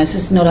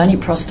diagnosis, not only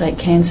prostate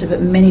cancer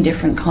but many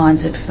different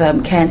kinds of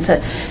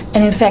cancer,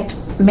 and in fact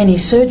many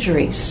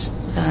surgeries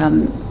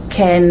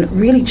can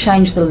really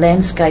change the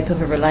landscape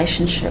of a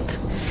relationship.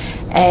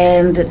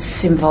 And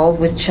it's involved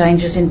with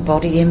changes in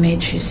body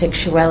image, your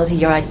sexuality,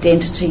 your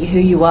identity, who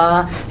you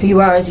are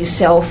as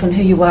yourself, and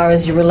who you are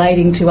as you're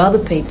relating to other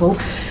people.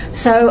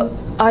 So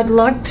I'd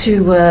like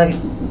to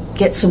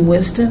get some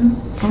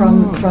wisdom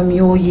from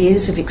your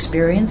years of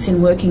experience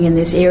in working in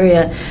this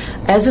area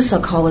as a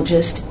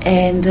psychologist,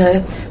 and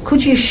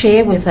could you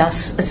share with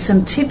us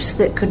some tips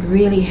that could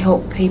really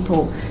help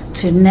people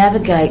to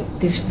navigate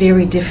this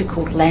very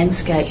difficult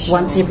landscape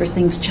once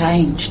everything's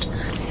changed?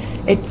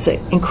 It's an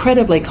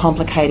incredibly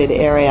complicated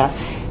area.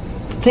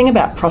 The thing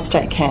about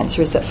prostate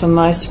cancer is that for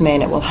most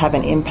men it will have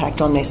an impact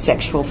on their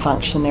sexual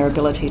function, their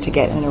ability to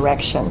get an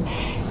erection.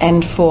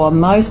 And for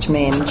most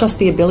men, just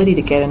the ability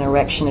to get an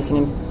erection is an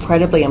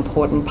incredibly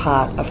important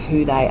part of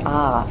who they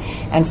are.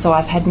 And so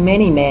I've had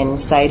many men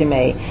say to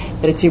me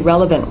that it's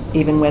irrelevant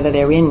even whether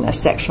they're in a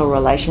sexual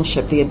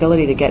relationship, the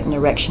ability to get an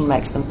erection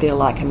makes them feel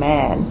like a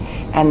man,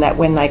 and that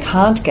when they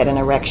can't get an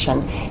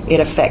erection, it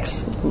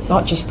affects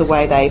not just the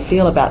way they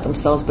feel about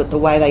themselves, but the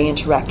way they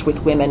interact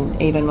with women,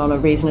 even on a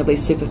reasonably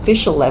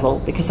superficial level,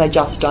 because they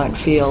just don't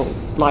feel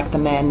like the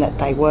man that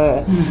they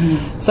were.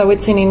 Mm-hmm. So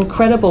it's an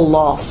incredible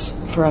loss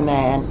for a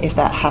man if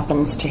that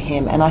happens to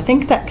him, and I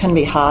think that can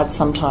be hard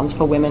sometimes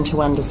for women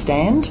to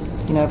understand,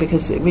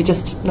 because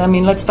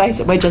let's face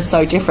it, we're just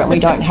so different. We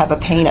don't have a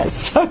penis,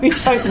 so we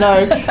don't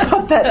know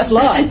what that's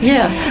like.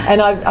 Yeah.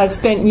 And I've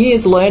spent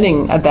years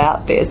learning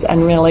about this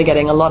and really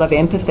getting a lot of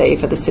empathy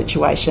for the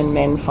situation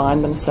men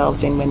find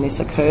themselves in when this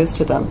occurs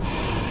to them.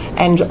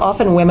 And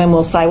often women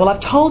will say, well,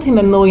 I've told him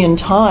 1,000,000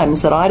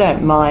 times that I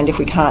don't mind if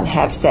we can't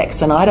have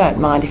sex, and I don't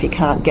mind if he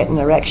can't get an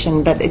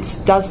erection, but it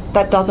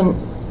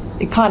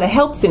kind of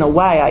helps in a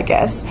way, I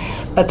guess,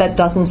 but that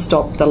doesn't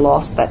stop the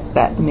loss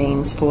that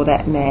means for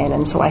that man.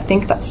 And so I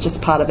think that's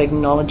just part of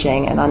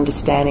acknowledging and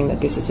understanding that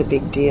this is a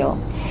big deal.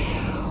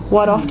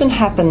 What often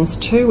happens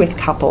too with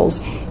couples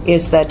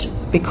is that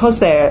because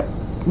their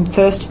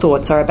first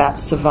thoughts are about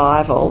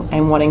survival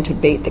and wanting to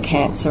beat the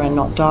cancer and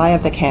not die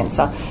of the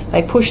cancer,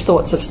 they push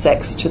thoughts of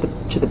sex to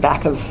the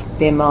back of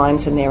their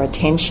minds and their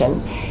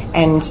attention,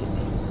 and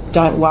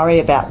don't worry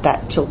about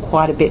that till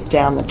quite a bit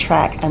down the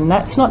track, and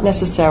that's not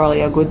necessarily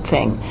a good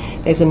thing.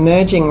 There's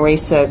emerging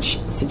research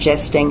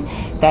suggesting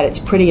that it's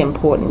pretty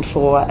important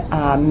for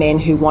men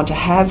who want to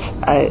have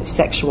a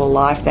sexual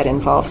life that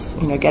involves,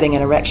 getting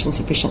an erection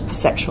sufficient for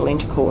sexual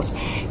intercourse,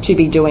 to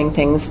be doing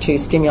things to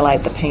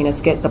stimulate the penis,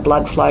 get the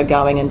blood flow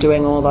going, and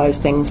doing all those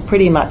things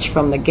pretty much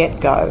from the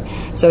get-go.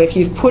 So if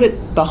you've put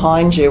it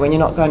behind you and you're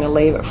not going to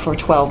leave it for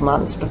 12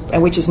 months,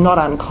 which is not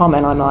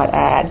uncommon, I might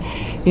add,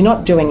 you're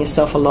not doing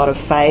yourself a lot of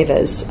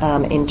favours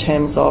in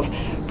terms of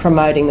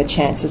promoting the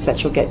chances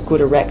that you'll get good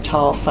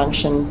erectile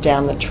function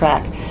down the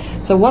track.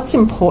 So what's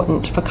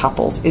important for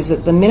couples is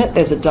that the minute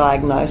there's a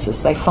diagnosis,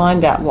 they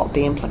find out what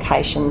the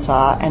implications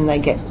are and they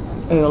get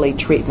early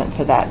treatment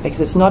for that, because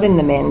it's not in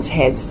the men's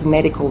heads. It's a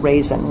medical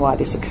reason why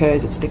this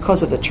occurs. It's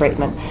because of the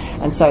treatment,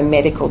 and so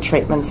medical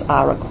treatments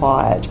are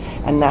required,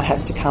 and that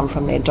has to come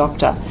from their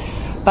doctor.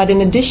 But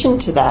in addition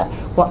to that,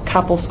 what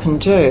couples can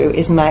do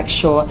is make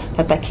sure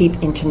that they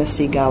keep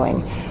intimacy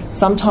going.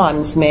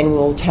 Sometimes men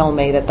will tell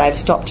me that they've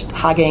stopped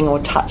hugging or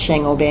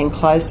touching or being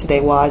close to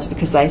their wives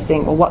because they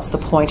think, well, what's the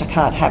point? I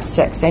can't have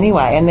sex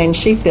anyway. And then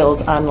she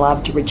feels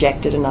unloved,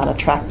 rejected and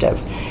unattractive.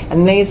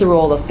 And these are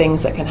all the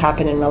things that can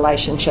happen in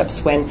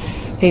relationships when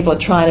people are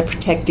trying to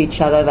protect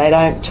each other. They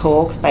don't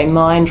talk, they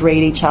mind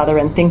read each other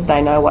and think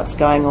they know what's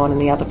going on in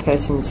the other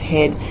person's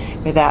head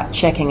without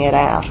checking it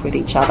out with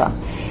each other.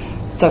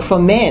 So for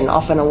men,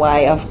 often a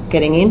way of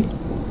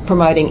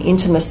promoting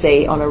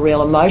intimacy on a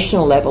real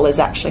emotional level is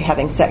actually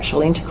having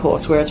sexual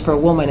intercourse, whereas for a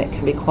woman it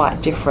can be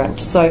quite different.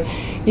 So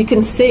you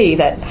can see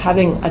that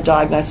having a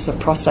diagnosis of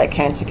prostate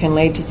cancer can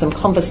lead to some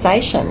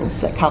conversations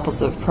that couples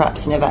have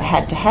perhaps never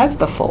had to have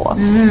before,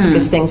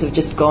 because things have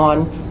just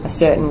gone a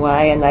certain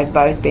way and they've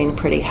both been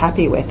pretty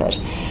happy with it.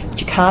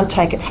 But you can't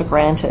take it for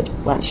granted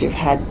once you've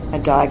had a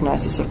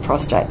diagnosis of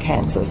prostate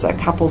cancer. So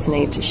couples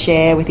need to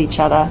share with each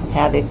other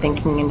how they're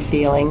thinking and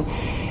feeling,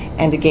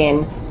 and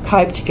again,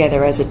 cope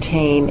together as a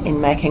team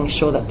in making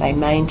sure that they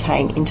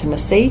maintain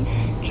intimacy,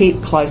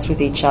 keep close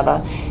with each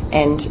other,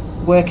 and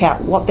work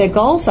out what their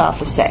goals are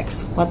for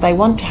sex, what they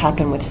want to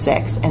happen with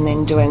sex, and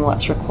then doing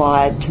what's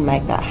required to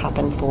make that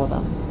happen for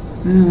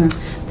them.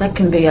 That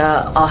can be,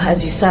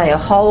 as you say, a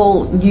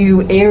whole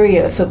new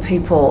area for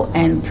people,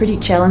 and pretty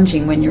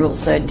challenging when you're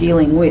also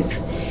dealing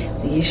with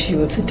the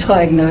issue of the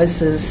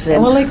diagnosis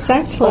and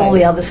exactly. all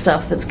the other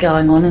stuff that's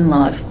going on in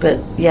life. But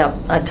yeah,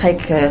 I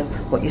take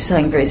what you're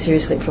saying very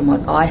seriously from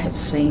what I have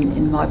seen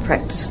in my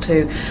practice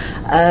too.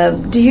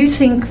 Do you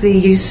think the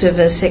use of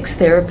a sex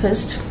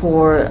therapist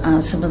for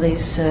some of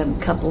these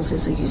couples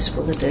is a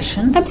useful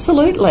addition?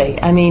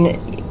 Absolutely. I mean,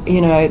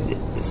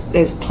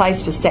 there's a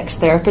place for sex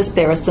therapists.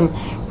 There are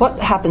what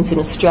happens in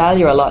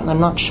Australia a lot, and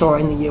I'm not sure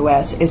in the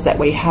US, is that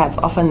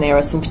there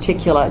are some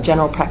particular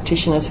general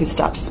practitioners who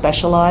start to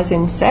specialise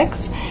in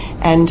sex.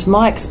 And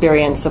my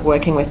experience of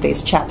working with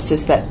these chaps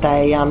is that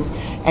they,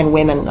 and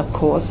women of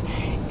course,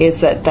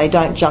 is that they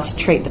don't just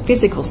treat the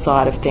physical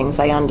side of things.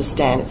 They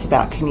understand it's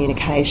about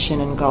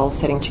communication and goal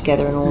setting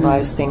together and all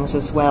those things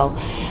as well.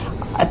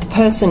 The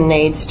person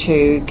needs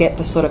to get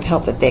the sort of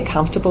help that they're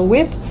comfortable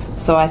with.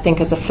 So I think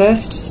as a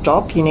first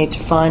stop, you need to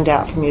find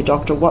out from your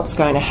doctor what's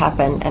going to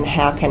happen and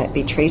how can it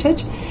be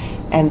treated.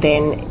 And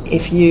then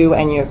if you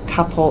and your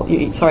couple,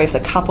 if the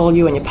couple,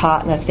 you and your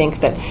partner think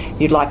that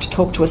you'd like to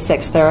talk to a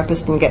sex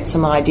therapist and get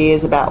some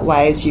ideas about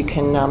ways you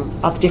can,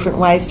 other different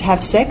ways to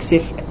have sex,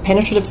 if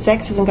penetrative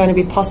sex isn't going to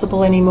be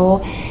possible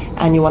anymore,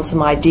 and you want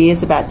some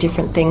ideas about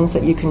different things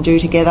that you can do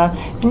together,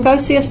 then go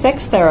see a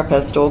sex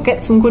therapist or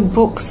get some good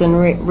books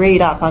and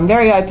read up. I'm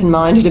very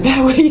open-minded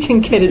about where you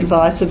can get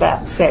advice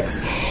about sex.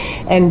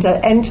 And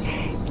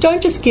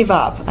don't just give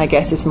up, I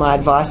guess, is my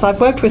advice. I've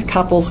worked with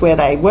couples where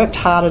they worked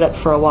hard at it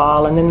for a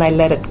while and then they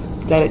let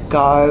it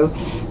go,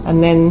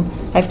 and then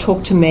they've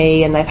talked to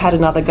me and they've had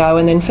another go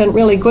and then felt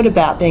really good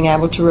about being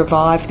able to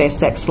revive their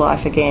sex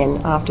life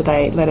again after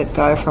they let it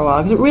go for a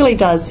while.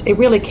 Because it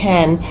really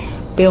can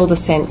build a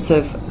sense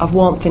of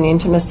warmth and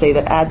intimacy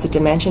that adds a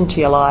dimension to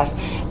your life.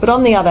 But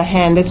on the other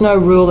hand, there's no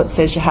rule that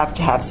says you have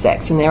to have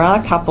sex. And there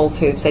are couples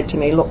who've said to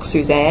me, look,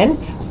 Suzanne,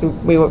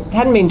 we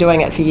hadn't been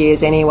doing it for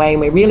years anyway,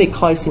 and we're really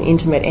close and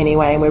intimate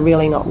anyway, and we're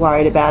really not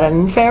worried about it.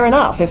 And fair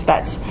enough, if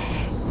that's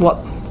what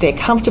they're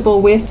comfortable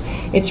with.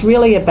 It's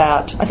really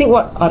about, I think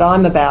what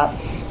I'm about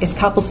is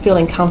couples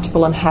feeling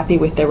comfortable and happy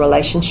with their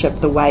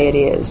relationship the way it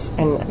is,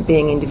 and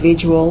being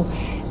individual,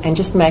 and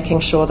just making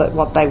sure that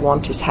what they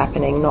want is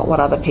happening, not what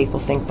other people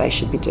think they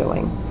should be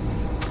doing.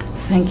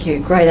 Thank you.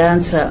 Great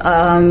answer.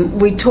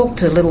 We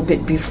talked a little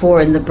bit before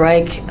in the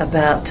break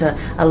about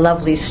a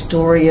lovely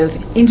story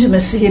of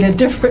intimacy in a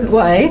different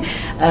way.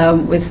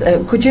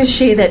 Could you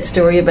share that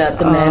story about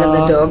the man and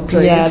the dog,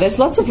 please? Yeah, there's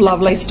lots of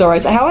lovely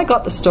stories. How I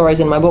got the stories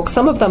in my book,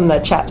 some of them the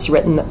chaps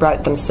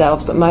wrote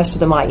themselves, but most of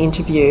them I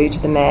interviewed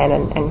the man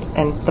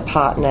and the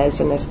partners,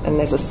 and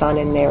there's a son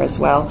in there as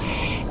well,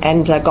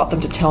 and got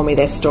them to tell me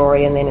their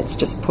story, and then it's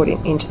just put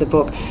into the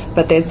book.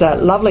 But there's a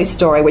lovely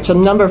story which a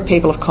number of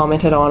people have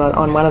commented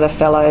on one of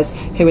the fellows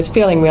who was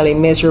feeling really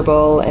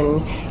miserable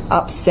and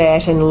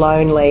upset and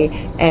lonely,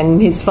 and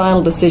his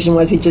final decision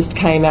was he just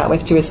came out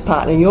to his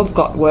partner, you've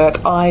got work,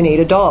 I need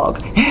a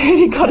dog. And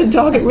he got a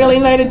dog. It really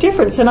made a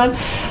difference. And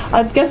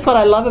I guess what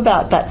I love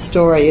about that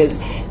story is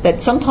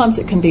that sometimes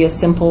it can be a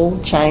simple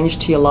change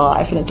to your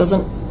life, and it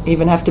doesn't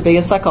even have to be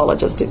a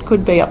psychologist. It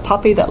could be a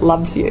puppy that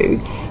loves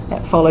you,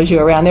 that follows you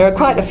around. There are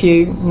quite a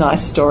few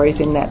nice stories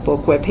in that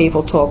book where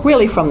people talk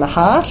really from the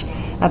heart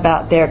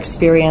about their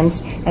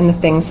experience and the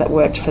things that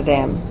worked for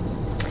them.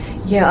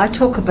 Yeah, I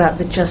talk about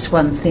the just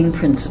one thing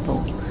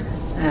principle.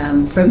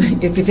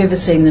 If you've ever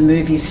seen the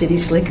movie City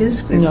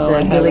Slickers with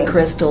Billy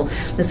Crystal,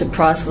 there's a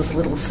priceless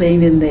little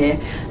scene in there,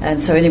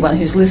 and so anyone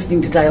who's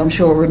listening today I'm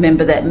sure will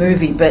remember that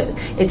movie. But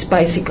it's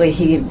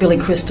basically Billy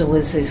Crystal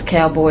is this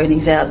cowboy, and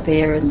he's out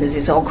there, and there's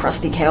this old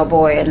crusty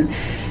cowboy, and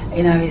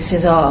he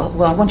says, oh,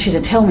 well, I want you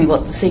to tell me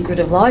what the secret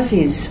of life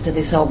is to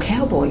this old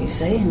cowboy, you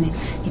see. And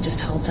he just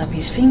holds up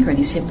his finger, and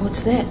he said,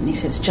 what's that? And he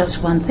said, it's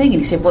just one thing.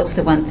 And he said, what's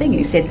the one thing? And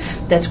he said,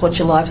 that's what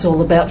your life's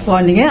all about,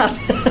 finding out.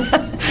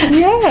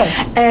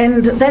 Yeah.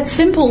 And that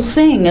simple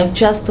thing of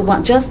just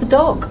the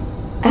dog.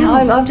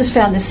 And I've just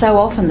found this so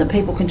often that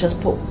people can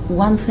just put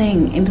one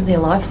thing into their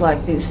life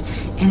like this,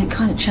 and it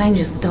kind of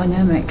changes the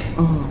dynamic.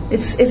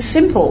 It's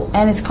simple,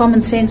 and it's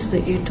common sense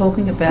that you're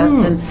talking about,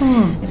 and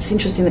it's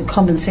interesting that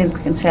common sense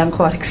can sound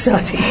quite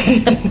exciting.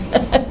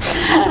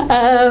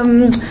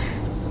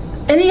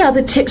 Any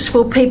other tips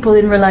for people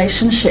in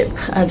relationship,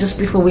 just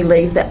before we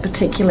leave that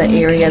particular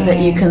area that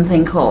you can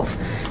think of?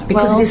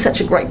 Because it is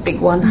such a great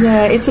big one.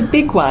 Yeah, it's a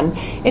big one.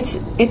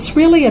 It's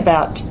really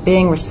about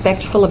being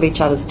respectful of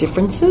each other's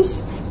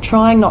differences,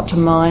 trying not to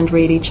mind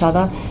read each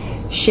other,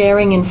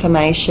 sharing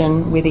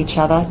information with each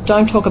other.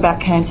 Don't talk about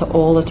cancer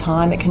all the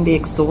time. It can be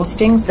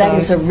exhausting. That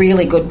is a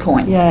really good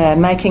point. Yeah,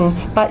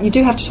 but you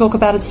do have to talk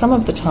about it some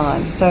of the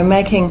time. So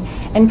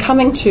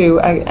coming to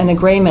an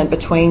agreement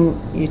between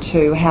you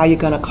two, how you're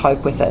going to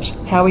cope with it.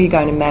 How are you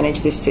going to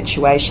manage this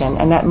situation?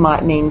 And that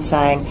might mean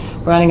saying,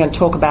 we're only going to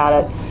talk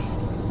about it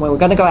we're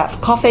going to go out for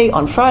coffee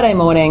on Friday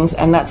mornings,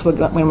 and that's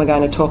when we're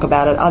going to talk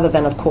about it, other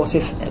than, of course,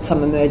 if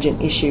some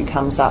emergent issue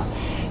comes up.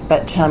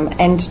 But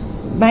and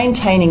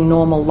maintaining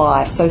normal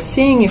life, so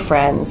seeing your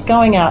friends,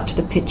 going out to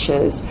the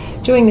pictures,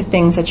 doing the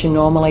things that you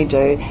normally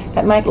do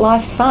that make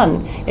life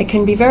fun. It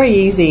can be very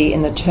easy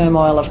in the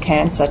turmoil of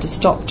cancer to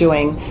stop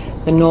doing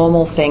the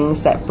normal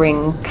things that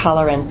bring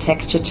colour and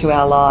texture to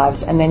our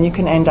lives, and then you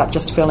can end up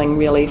just feeling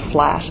really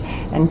flat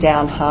and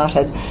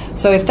downhearted.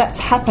 So if that's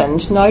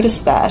happened,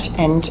 notice that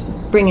and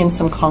bring in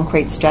some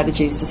concrete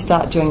strategies to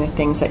start doing the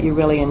things that you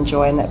really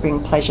enjoy and that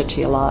bring pleasure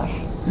to your life.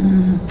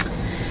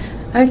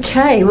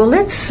 Okay, well,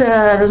 let's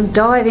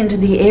dive into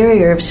the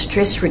area of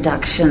stress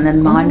reduction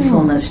and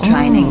mindfulness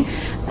training,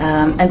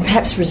 and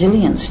perhaps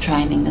resilience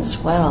training as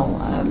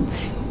well.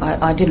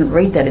 I didn't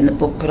read that in the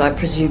book, but I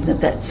presume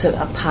that that's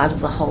a part of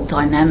the whole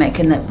dynamic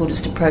and that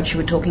Buddhist approach you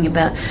were talking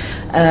about.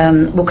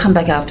 We'll come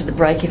back after the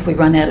break if we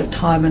run out of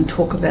time and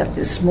talk about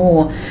this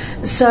more.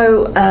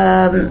 So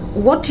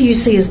what do you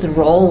see as the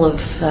role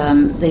of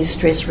these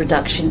stress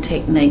reduction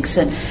techniques?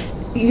 And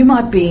you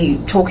might be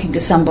talking to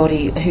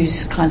somebody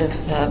who's kind of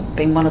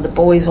been one of the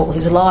boys all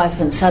his life,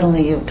 and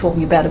suddenly you're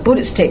talking about a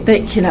Buddhist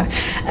technique, you know.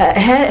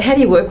 How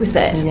do you work with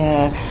that?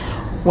 Yeah,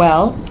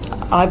 well,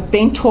 I've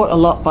been taught a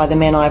lot by the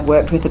men I've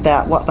worked with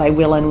about what they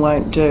will and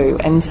won't do,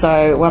 and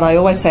so what I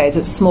always say is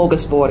it's a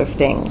smorgasbord of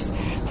things.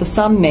 For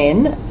some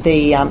men,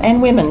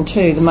 and women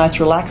too, the most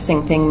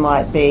relaxing thing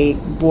might be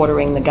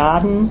watering the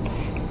garden,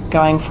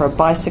 going for a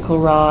bicycle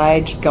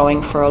ride,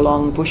 going for a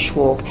long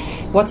bushwalk.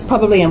 What's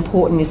probably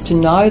important is to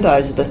know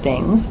those are the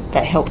things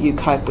that help you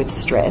cope with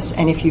stress,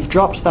 and if you've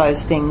dropped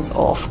those things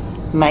off,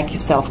 make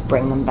yourself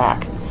bring them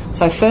back.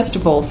 So first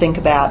of all, think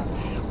about,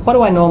 what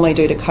do I normally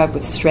do to cope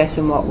with stress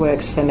and what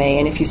works for me?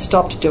 And if you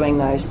stopped doing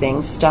those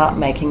things, start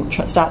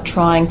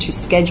trying to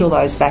schedule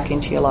those back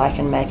into your life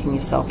and making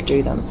yourself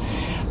do them.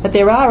 But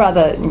there are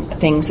other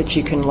things that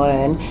you can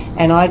learn,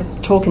 and I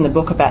talk in the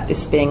book about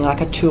this being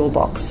like a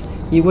toolbox.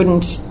 You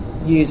wouldn't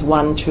use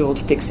one tool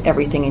to fix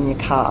everything in your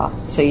car,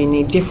 so you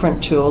need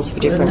different tools for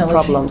different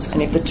problems, and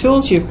if the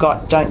tools you've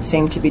got don't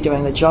seem to be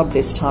doing the job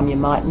this time, you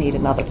might need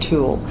another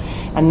tool.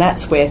 And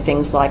that's where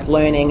things like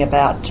learning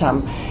about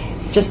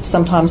just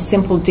sometimes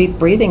simple deep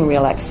breathing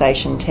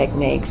relaxation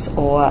techniques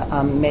or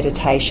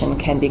meditation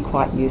can be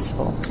quite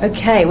useful.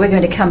 Okay, we're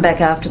going to come back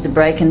after the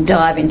break and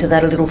dive into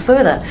that a little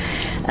further.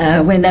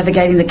 We're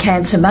navigating the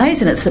cancer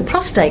maze, and it's the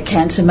prostate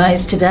cancer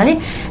maze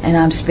today, and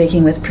I'm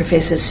speaking with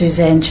Professor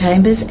Suzanne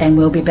Chambers, and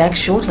we'll be back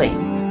shortly.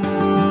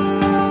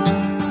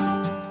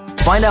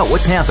 Find out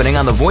what's happening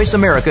on the Voice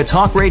America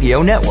Talk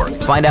Radio Network.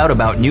 Find out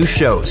about new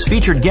shows,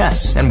 featured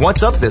guests, and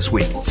what's up this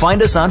week.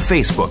 Find us on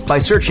Facebook by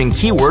searching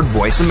keyword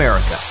Voice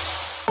America.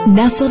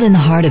 Nestled in the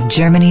heart of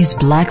Germany's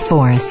Black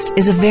Forest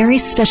is a very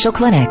special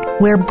clinic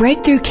where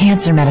breakthrough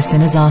cancer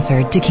medicine is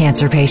offered to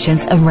cancer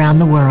patients around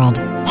the world.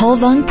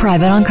 Holvung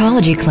Private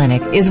Oncology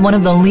Clinic is one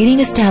of the leading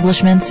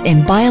establishments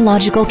in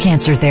biological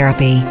cancer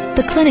therapy.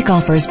 The clinic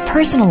offers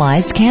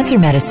personalized cancer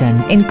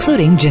medicine,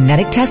 including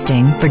genetic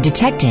testing for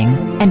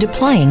detecting and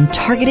applying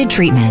targeted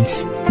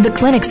treatments. The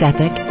clinic's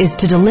ethic is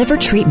to deliver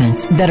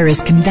treatments that are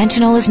as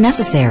conventional as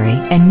necessary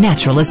and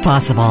natural as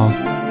possible.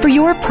 For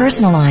your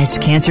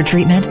personalized cancer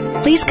treatment,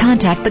 please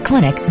contact the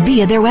clinic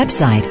via their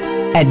website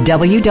at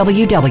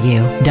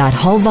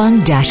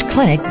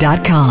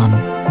www.holvung-clinic.com.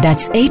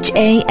 That's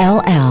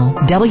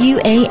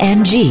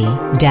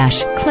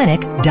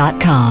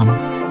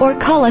HALLWANG-clinic.com. Or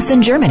call us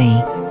in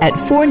Germany at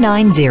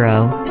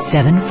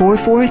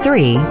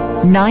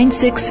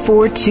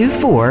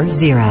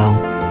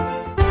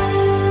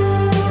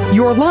 490-744-3-964-240.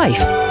 Your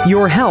life,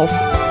 your health,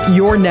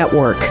 your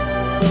network.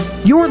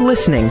 You're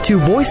listening to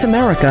Voice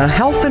America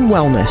Health and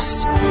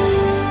Wellness.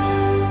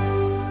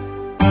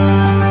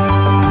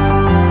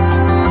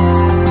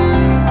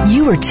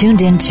 You are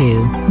tuned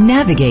into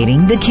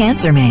Navigating the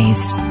Cancer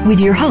Maze with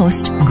your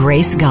host,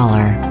 Grace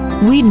Goller.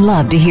 We'd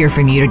love to hear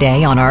from you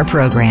today on our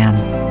program.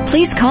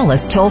 Please call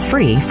us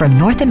toll-free from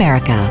North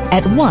America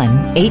at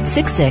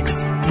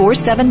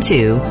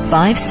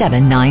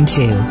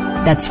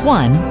 1-866-472-5792. That's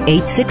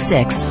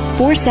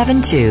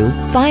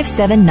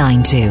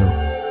 1-866-472-5792.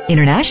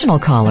 International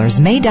callers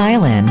may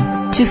dial in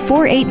to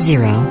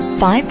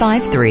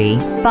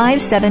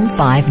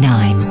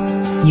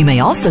 480-553-5759. You may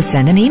also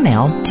send an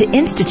email to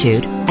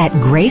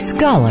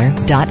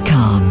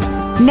institute@gracegoller.com.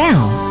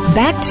 Now,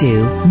 back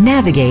to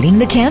Navigating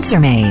the Cancer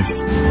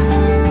Maze.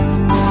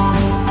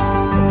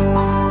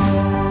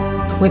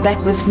 We're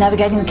back with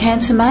Navigating the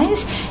Cancer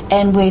Maze,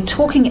 and we're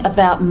talking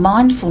about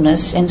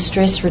mindfulness and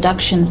stress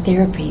reduction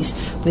therapies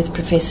with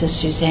Professor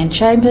Suzanne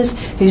Chambers,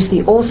 who's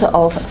the author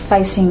of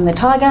Facing the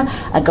Tiger,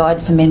 a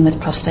guide for men with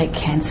prostate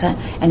cancer,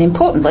 and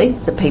importantly,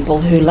 the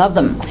people who love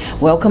them.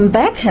 Welcome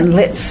back, and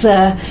let's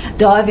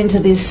dive into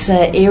this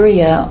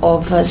area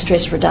of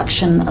stress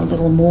reduction a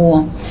little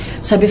more.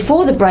 So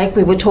before the break,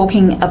 we were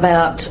talking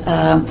about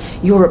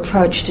your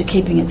approach to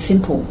keeping it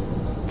simple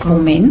for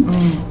men,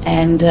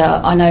 and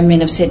I know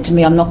men have said to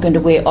me, I'm not going to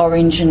wear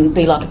orange and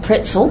be like a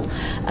pretzel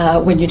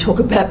when you talk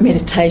about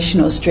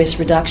meditation or stress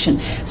reduction.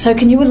 So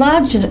can you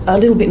enlarge a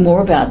little bit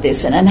more about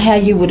this and how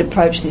you would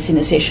approach this in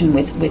a session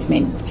with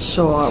men?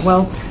 Sure.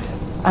 Well,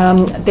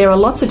 there are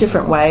lots of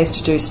different ways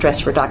to do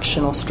stress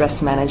reduction or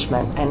stress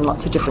management, and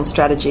lots of different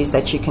strategies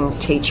that you can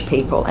teach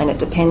people, and it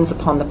depends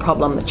upon the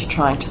problem that you're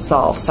trying to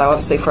solve. So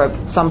obviously for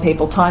some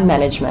people, time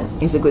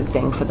management is a good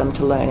thing for them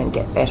to learn and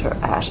get better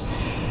at.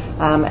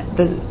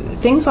 The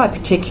things I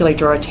particularly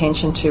draw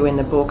attention to in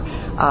the book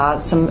are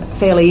some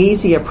fairly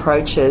easy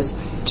approaches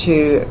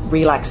to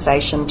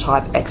relaxation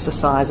type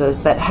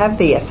exercises that have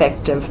the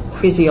effect of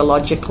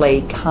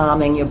physiologically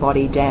calming your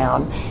body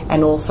down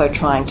and also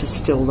trying to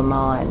still the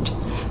mind.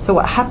 So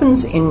what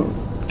happens in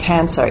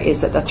cancer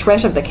is that the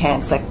threat of the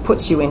cancer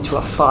puts you into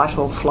a fight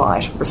or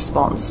flight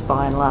response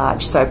by and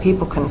large. So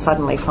people can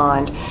suddenly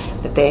find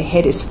that their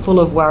head is full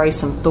of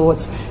worrisome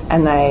thoughts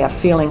and they are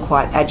feeling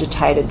quite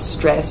agitated,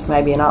 stressed,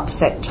 maybe an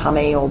upset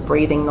tummy or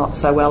breathing not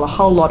so well. A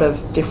whole lot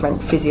of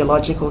different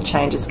physiological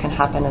changes can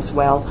happen as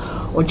well,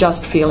 or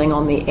just feeling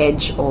on the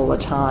edge all the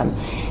time.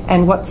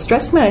 And what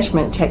stress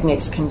management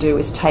techniques can do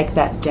is take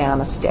that down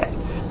a step.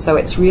 So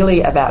it's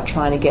really about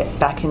trying to get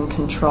back in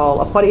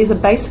control of what is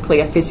basically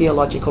a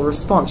physiological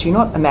response. You're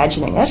not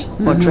imagining it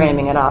or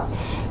dreaming it up,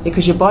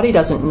 because your body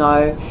doesn't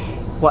know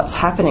what's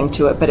happening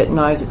to it, but it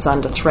knows it's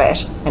under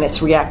threat and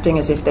it's reacting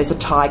as if there's a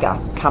tiger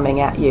coming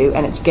at you,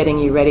 and it's getting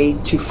you ready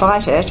to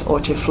fight it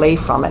or to flee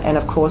from it. And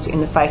of course,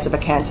 in the face of a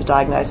cancer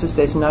diagnosis,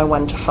 there's no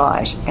one to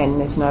fight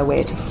and there's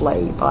nowhere to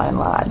flee by and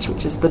large,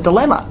 which is the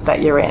dilemma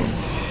that you're in.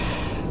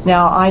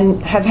 Now, I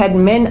have had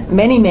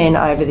many men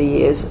over the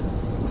years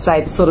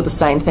say sort of the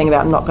same thing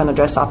about, I'm not going to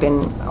dress up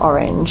in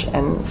orange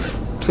and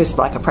twist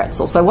like a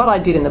pretzel. So what I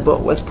did in the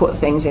book was put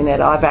things in there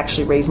that I've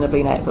actually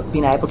reasonably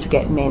been able to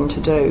get men to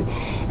do.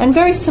 And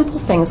very simple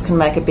things can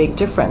make a big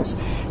difference.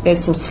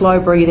 There's some slow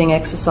breathing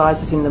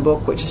exercises in the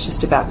book, which is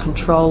just about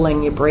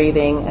controlling your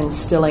breathing and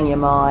stilling your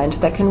mind,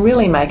 that can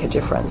really make a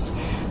difference.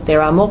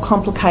 There are more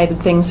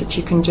complicated things that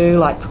you can do,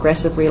 like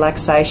progressive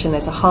relaxation.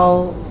 There's a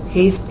whole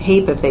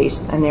heap of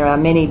these, and there are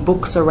many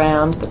books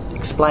around that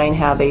explain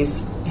how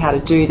to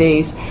do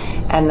these,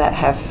 and that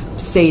have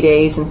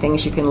CDs and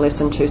things you can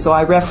listen to. So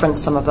I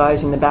reference some of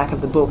those in the back of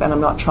the book, and I'm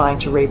not trying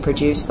to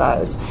reproduce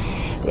those.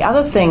 The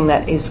other thing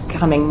that is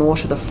coming more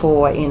to the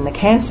fore in the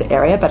cancer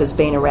area, but has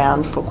been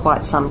around for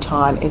quite some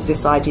time, is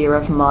this idea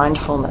of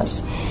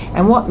mindfulness.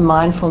 And what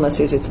mindfulness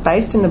is, it's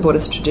based in the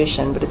Buddhist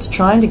tradition, but it's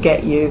trying to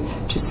get you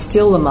to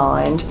still the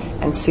mind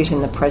and sit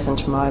in the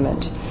present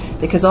moment.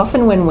 Because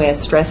often when we're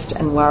stressed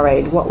and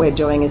worried, what we're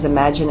doing is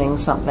imagining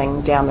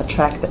something down the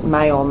track that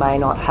may or may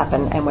not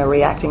happen, and we're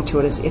reacting to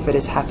it as if it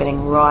is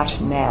happening right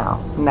now,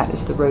 and that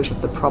is the root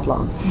of the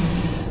problem.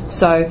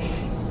 So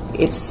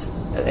it's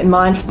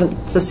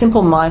the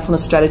simple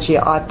mindfulness strategy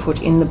I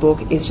put in the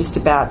book is just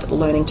about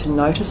learning to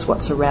notice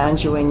what's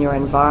around you in your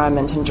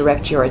environment and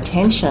direct your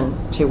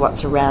attention to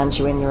what's around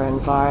you in your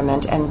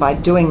environment, and by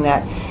doing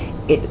that,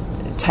 it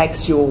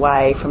takes you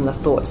away from the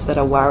thoughts that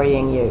are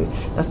worrying you.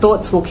 The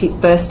thoughts will keep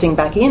bursting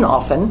back in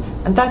often,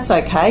 and that's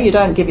okay. You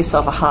don't give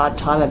yourself a hard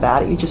time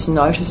about it. You just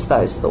notice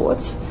those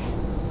thoughts,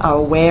 are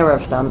aware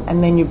of them,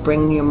 and then you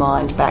bring your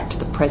mind back to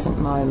the present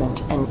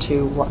moment and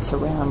to what's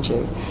around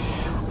you.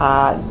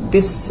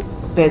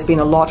 There's been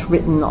a lot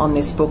written on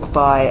this book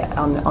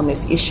on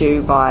this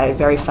issue by a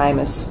very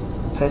famous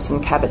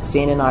person,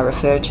 Kabat-Zinn, and I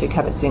refer to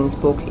Kabat-Zinn's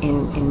book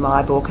in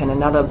my book, and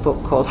another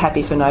book called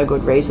Happy for No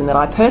Good Reason that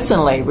I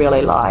personally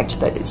really liked,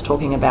 that is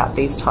talking about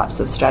these types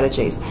of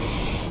strategies.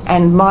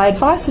 And my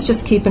advice is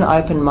just keep an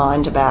open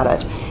mind about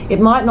it. It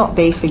might not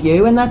be for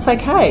you, and that's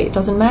okay, it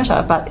doesn't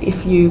matter, but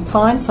if you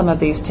find some of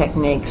these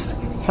techniques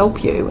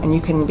help you and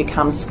you can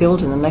become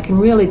skilled in them, they can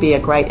really be a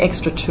great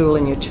extra tool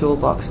in your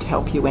toolbox to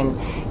help you when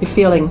you're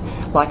feeling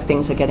like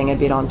things are getting a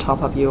bit on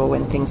top of you or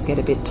when things get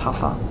a bit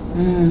tougher.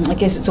 I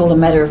guess it's all a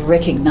matter of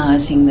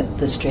recognising that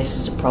the stress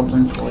is a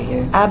problem for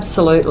you.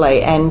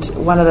 Absolutely, and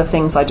one of the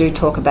things I do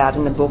talk about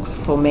in the book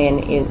for men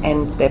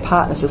and their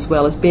partners as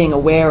well is being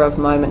aware of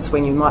moments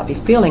when you might be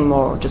feeling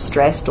more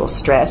distressed or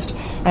stressed,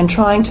 and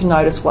trying to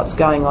notice what's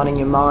going on in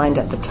your mind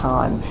at the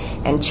time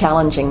and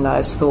challenging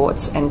those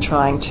thoughts and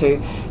trying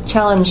to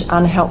challenge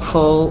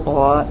unhelpful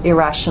or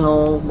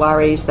irrational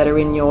worries that are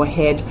in your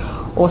head,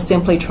 or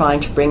simply trying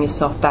to bring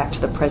yourself back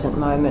to the present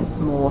moment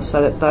more so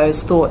that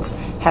those thoughts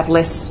have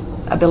less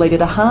ability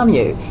to harm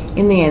you.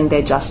 In the end,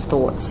 they're just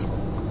thoughts.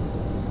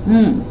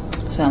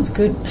 Sounds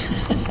good.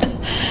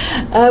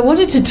 I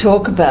wanted to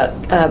talk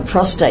about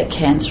prostate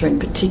cancer in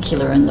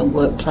particular in the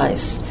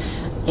workplace.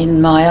 In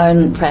my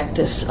own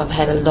practice, I've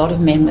had a lot of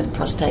men with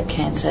prostate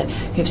cancer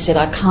who've said,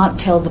 I can't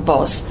tell the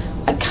boss,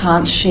 I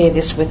can't share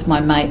this with my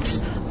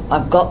mates,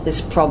 I've got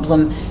this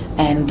problem.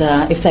 And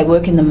if they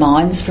work in the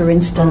mines, for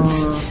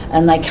instance,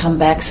 and they come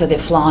back, so they're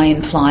fly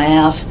in, fly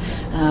out,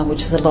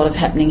 which is a lot of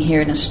happening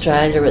here in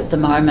Australia at the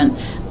moment,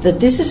 that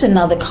this is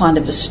another kind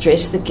of a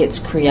stress that gets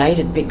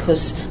created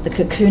because the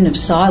cocoon of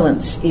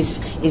silence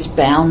is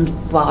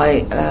bound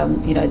by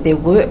their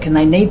work, and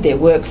they need their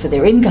work for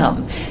their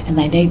income, and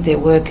they need their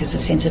work as a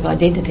sense of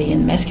identity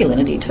and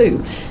masculinity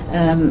too.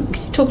 Can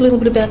you talk a little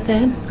bit about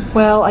that?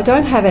 Well, I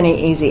don't have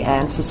any easy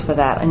answers for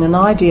that. In an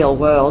ideal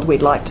world,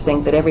 we'd like to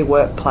think that every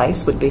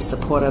workplace would be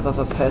supportive of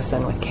a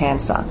person with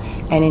cancer,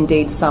 and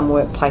indeed some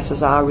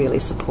workplaces are really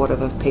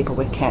supportive of people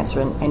with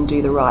cancer and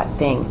do the right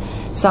thing.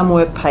 Some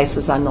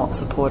workplaces are not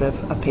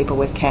supportive of people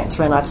with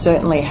cancer, and I've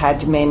certainly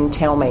had men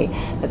tell me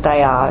that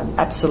they are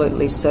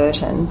absolutely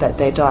certain that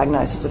their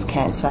diagnosis of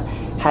cancer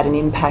had an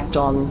impact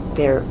on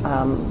their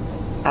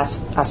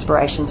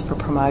aspirations for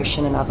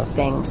promotion and other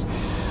things.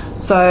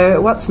 So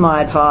what's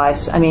my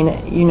advice? I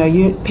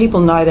mean,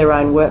 people know their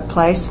own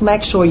workplace.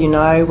 Make sure you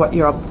know what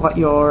your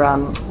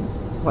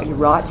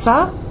rights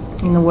are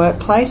in the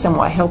workplace and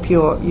what help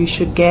you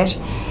should get.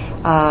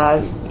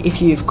 If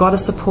you've got a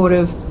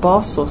supportive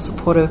boss or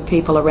supportive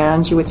people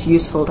around you, it's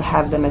useful to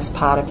have them as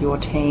part of your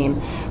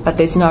team. But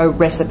there's no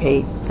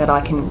recipe that I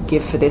can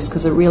give for this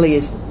because it really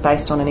is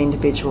based on an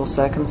individual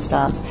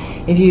circumstance.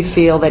 If you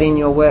feel that in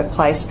your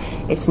workplace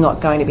it's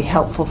not going to be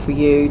helpful for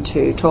you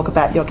to talk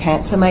about your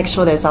cancer, make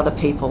sure there's other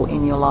people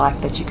in your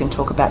life that you can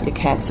talk about your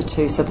cancer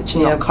to so that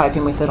you're not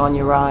coping with it on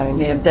your own.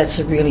 Yeah, that's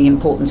a really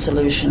important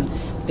solution,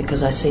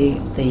 because I see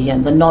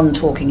the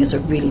non-talking is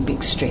a really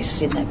big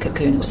stress in that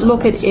cocoon of silence.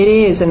 Look, it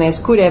is, and there's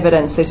good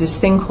evidence. There's this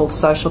thing called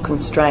social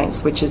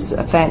constraints, which is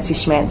a fancy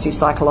schmancy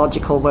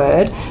psychological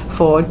word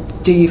for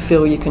do you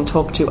feel you can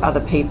talk to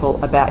other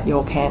people about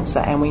your cancer?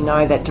 And we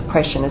know that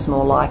depression is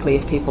more likely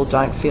if people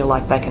don't feel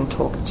like they can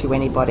talk to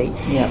anybody.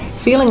 Yeah.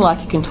 Feeling like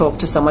you can talk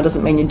to someone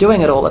doesn't mean you're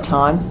doing it all the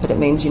time, but it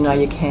means you know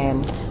you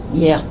can.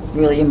 Yeah,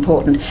 really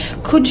important.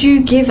 Could you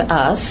give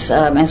us,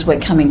 as we're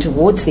coming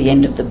towards the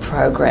end of the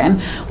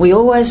program, we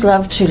always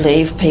love to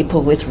leave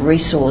people with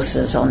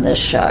resources on this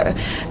show.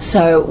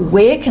 So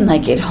where can they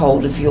get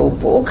hold of your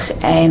book,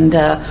 and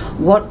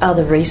what are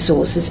the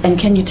resources? And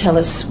can you tell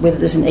us whether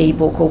there's an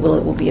e-book or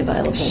it will be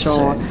available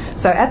soon?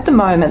 So at the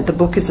moment, the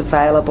book is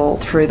available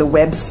through the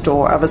web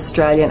store of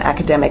Australian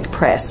Academic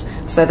Press.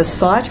 So the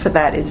site for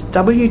that is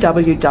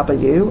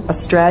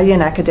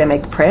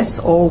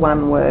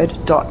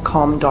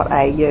www.australianacademicpress.com.au.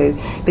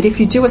 But if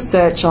you do a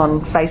search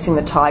on Facing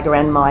the Tiger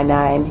and my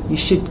name,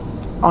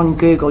 on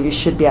Google, you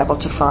should be able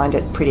to find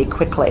it pretty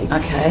quickly.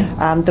 Okay.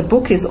 The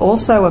book is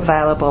also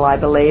available, I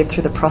believe,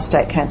 through the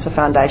Prostate Cancer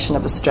Foundation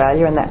of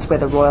Australia, and that's where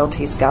the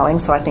royalty's going,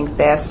 so I think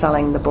they're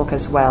selling the book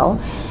as well.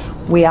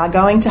 We are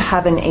going to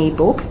have an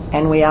e-book,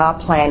 and we are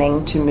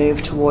planning to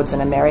move towards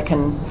an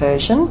American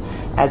version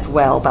as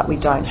well, but we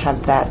don't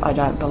have that, I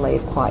don't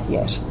believe, quite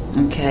yet.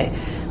 Okay.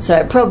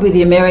 So probably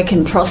the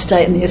American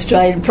prostate and the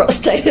Australian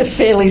prostate are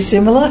fairly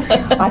similar.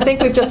 I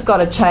think we've just got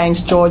to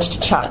change George to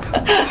Chuck.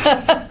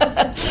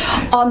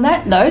 On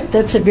that note,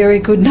 that's a very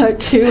good note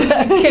to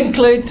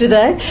conclude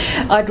today.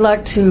 I'd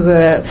like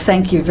to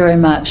thank you very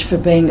much for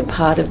being a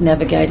part of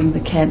Navigating the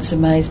Cancer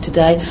Maze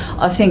today.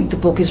 I think the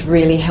book is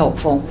really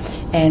helpful,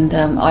 and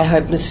I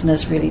hope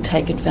listeners really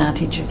take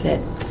advantage of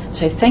that.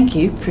 So thank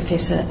you,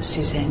 Professor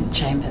Suzanne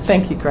Chambers.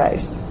 Thank you,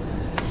 Grace.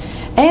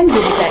 And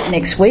we'll be back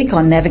next week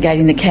on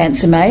Navigating the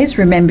Cancer Maze.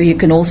 Remember, you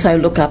can also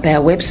look up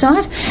our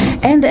website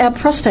and our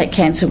prostate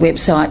cancer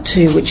website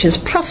too, which is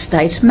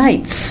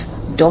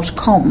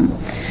prostatemates.com.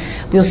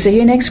 We'll see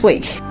you next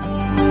week.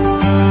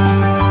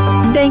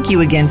 Thank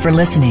you again for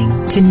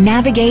listening to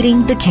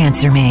Navigating the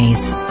Cancer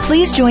Maze.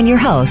 Please join your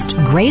host,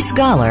 Grace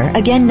Goller,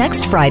 again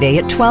next Friday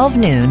at 12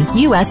 noon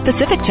U.S.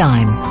 Pacific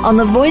Time on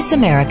the Voice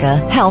America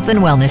Health and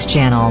Wellness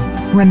Channel.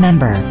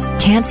 Remember,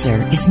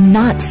 cancer is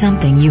not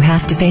something you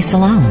have to face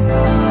alone.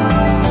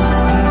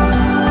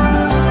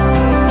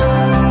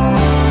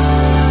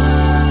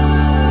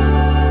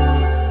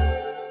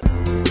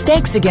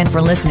 Thanks again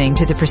for listening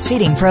to the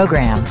preceding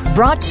program,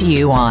 brought to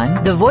you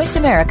on the Voice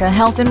America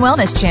Health and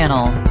Wellness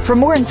Channel. For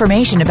more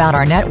information about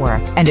our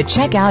network and to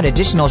check out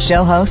additional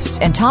show hosts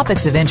and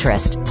topics of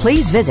interest,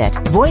 please visit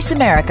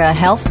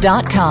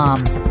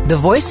voiceamericahealth.com. The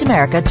Voice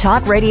America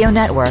Talk Radio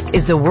Network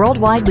is the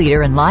worldwide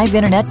leader in live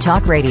Internet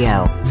talk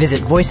radio.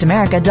 Visit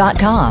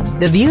voiceamerica.com.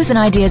 The views and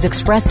ideas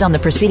expressed on the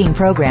preceding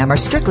program are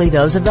strictly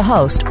those of the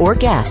host or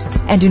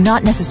guests and do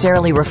not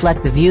necessarily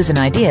reflect the views and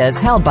ideas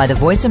held by the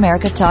Voice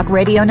America Talk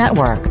Radio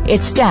Network,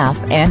 its staff,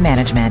 and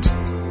management.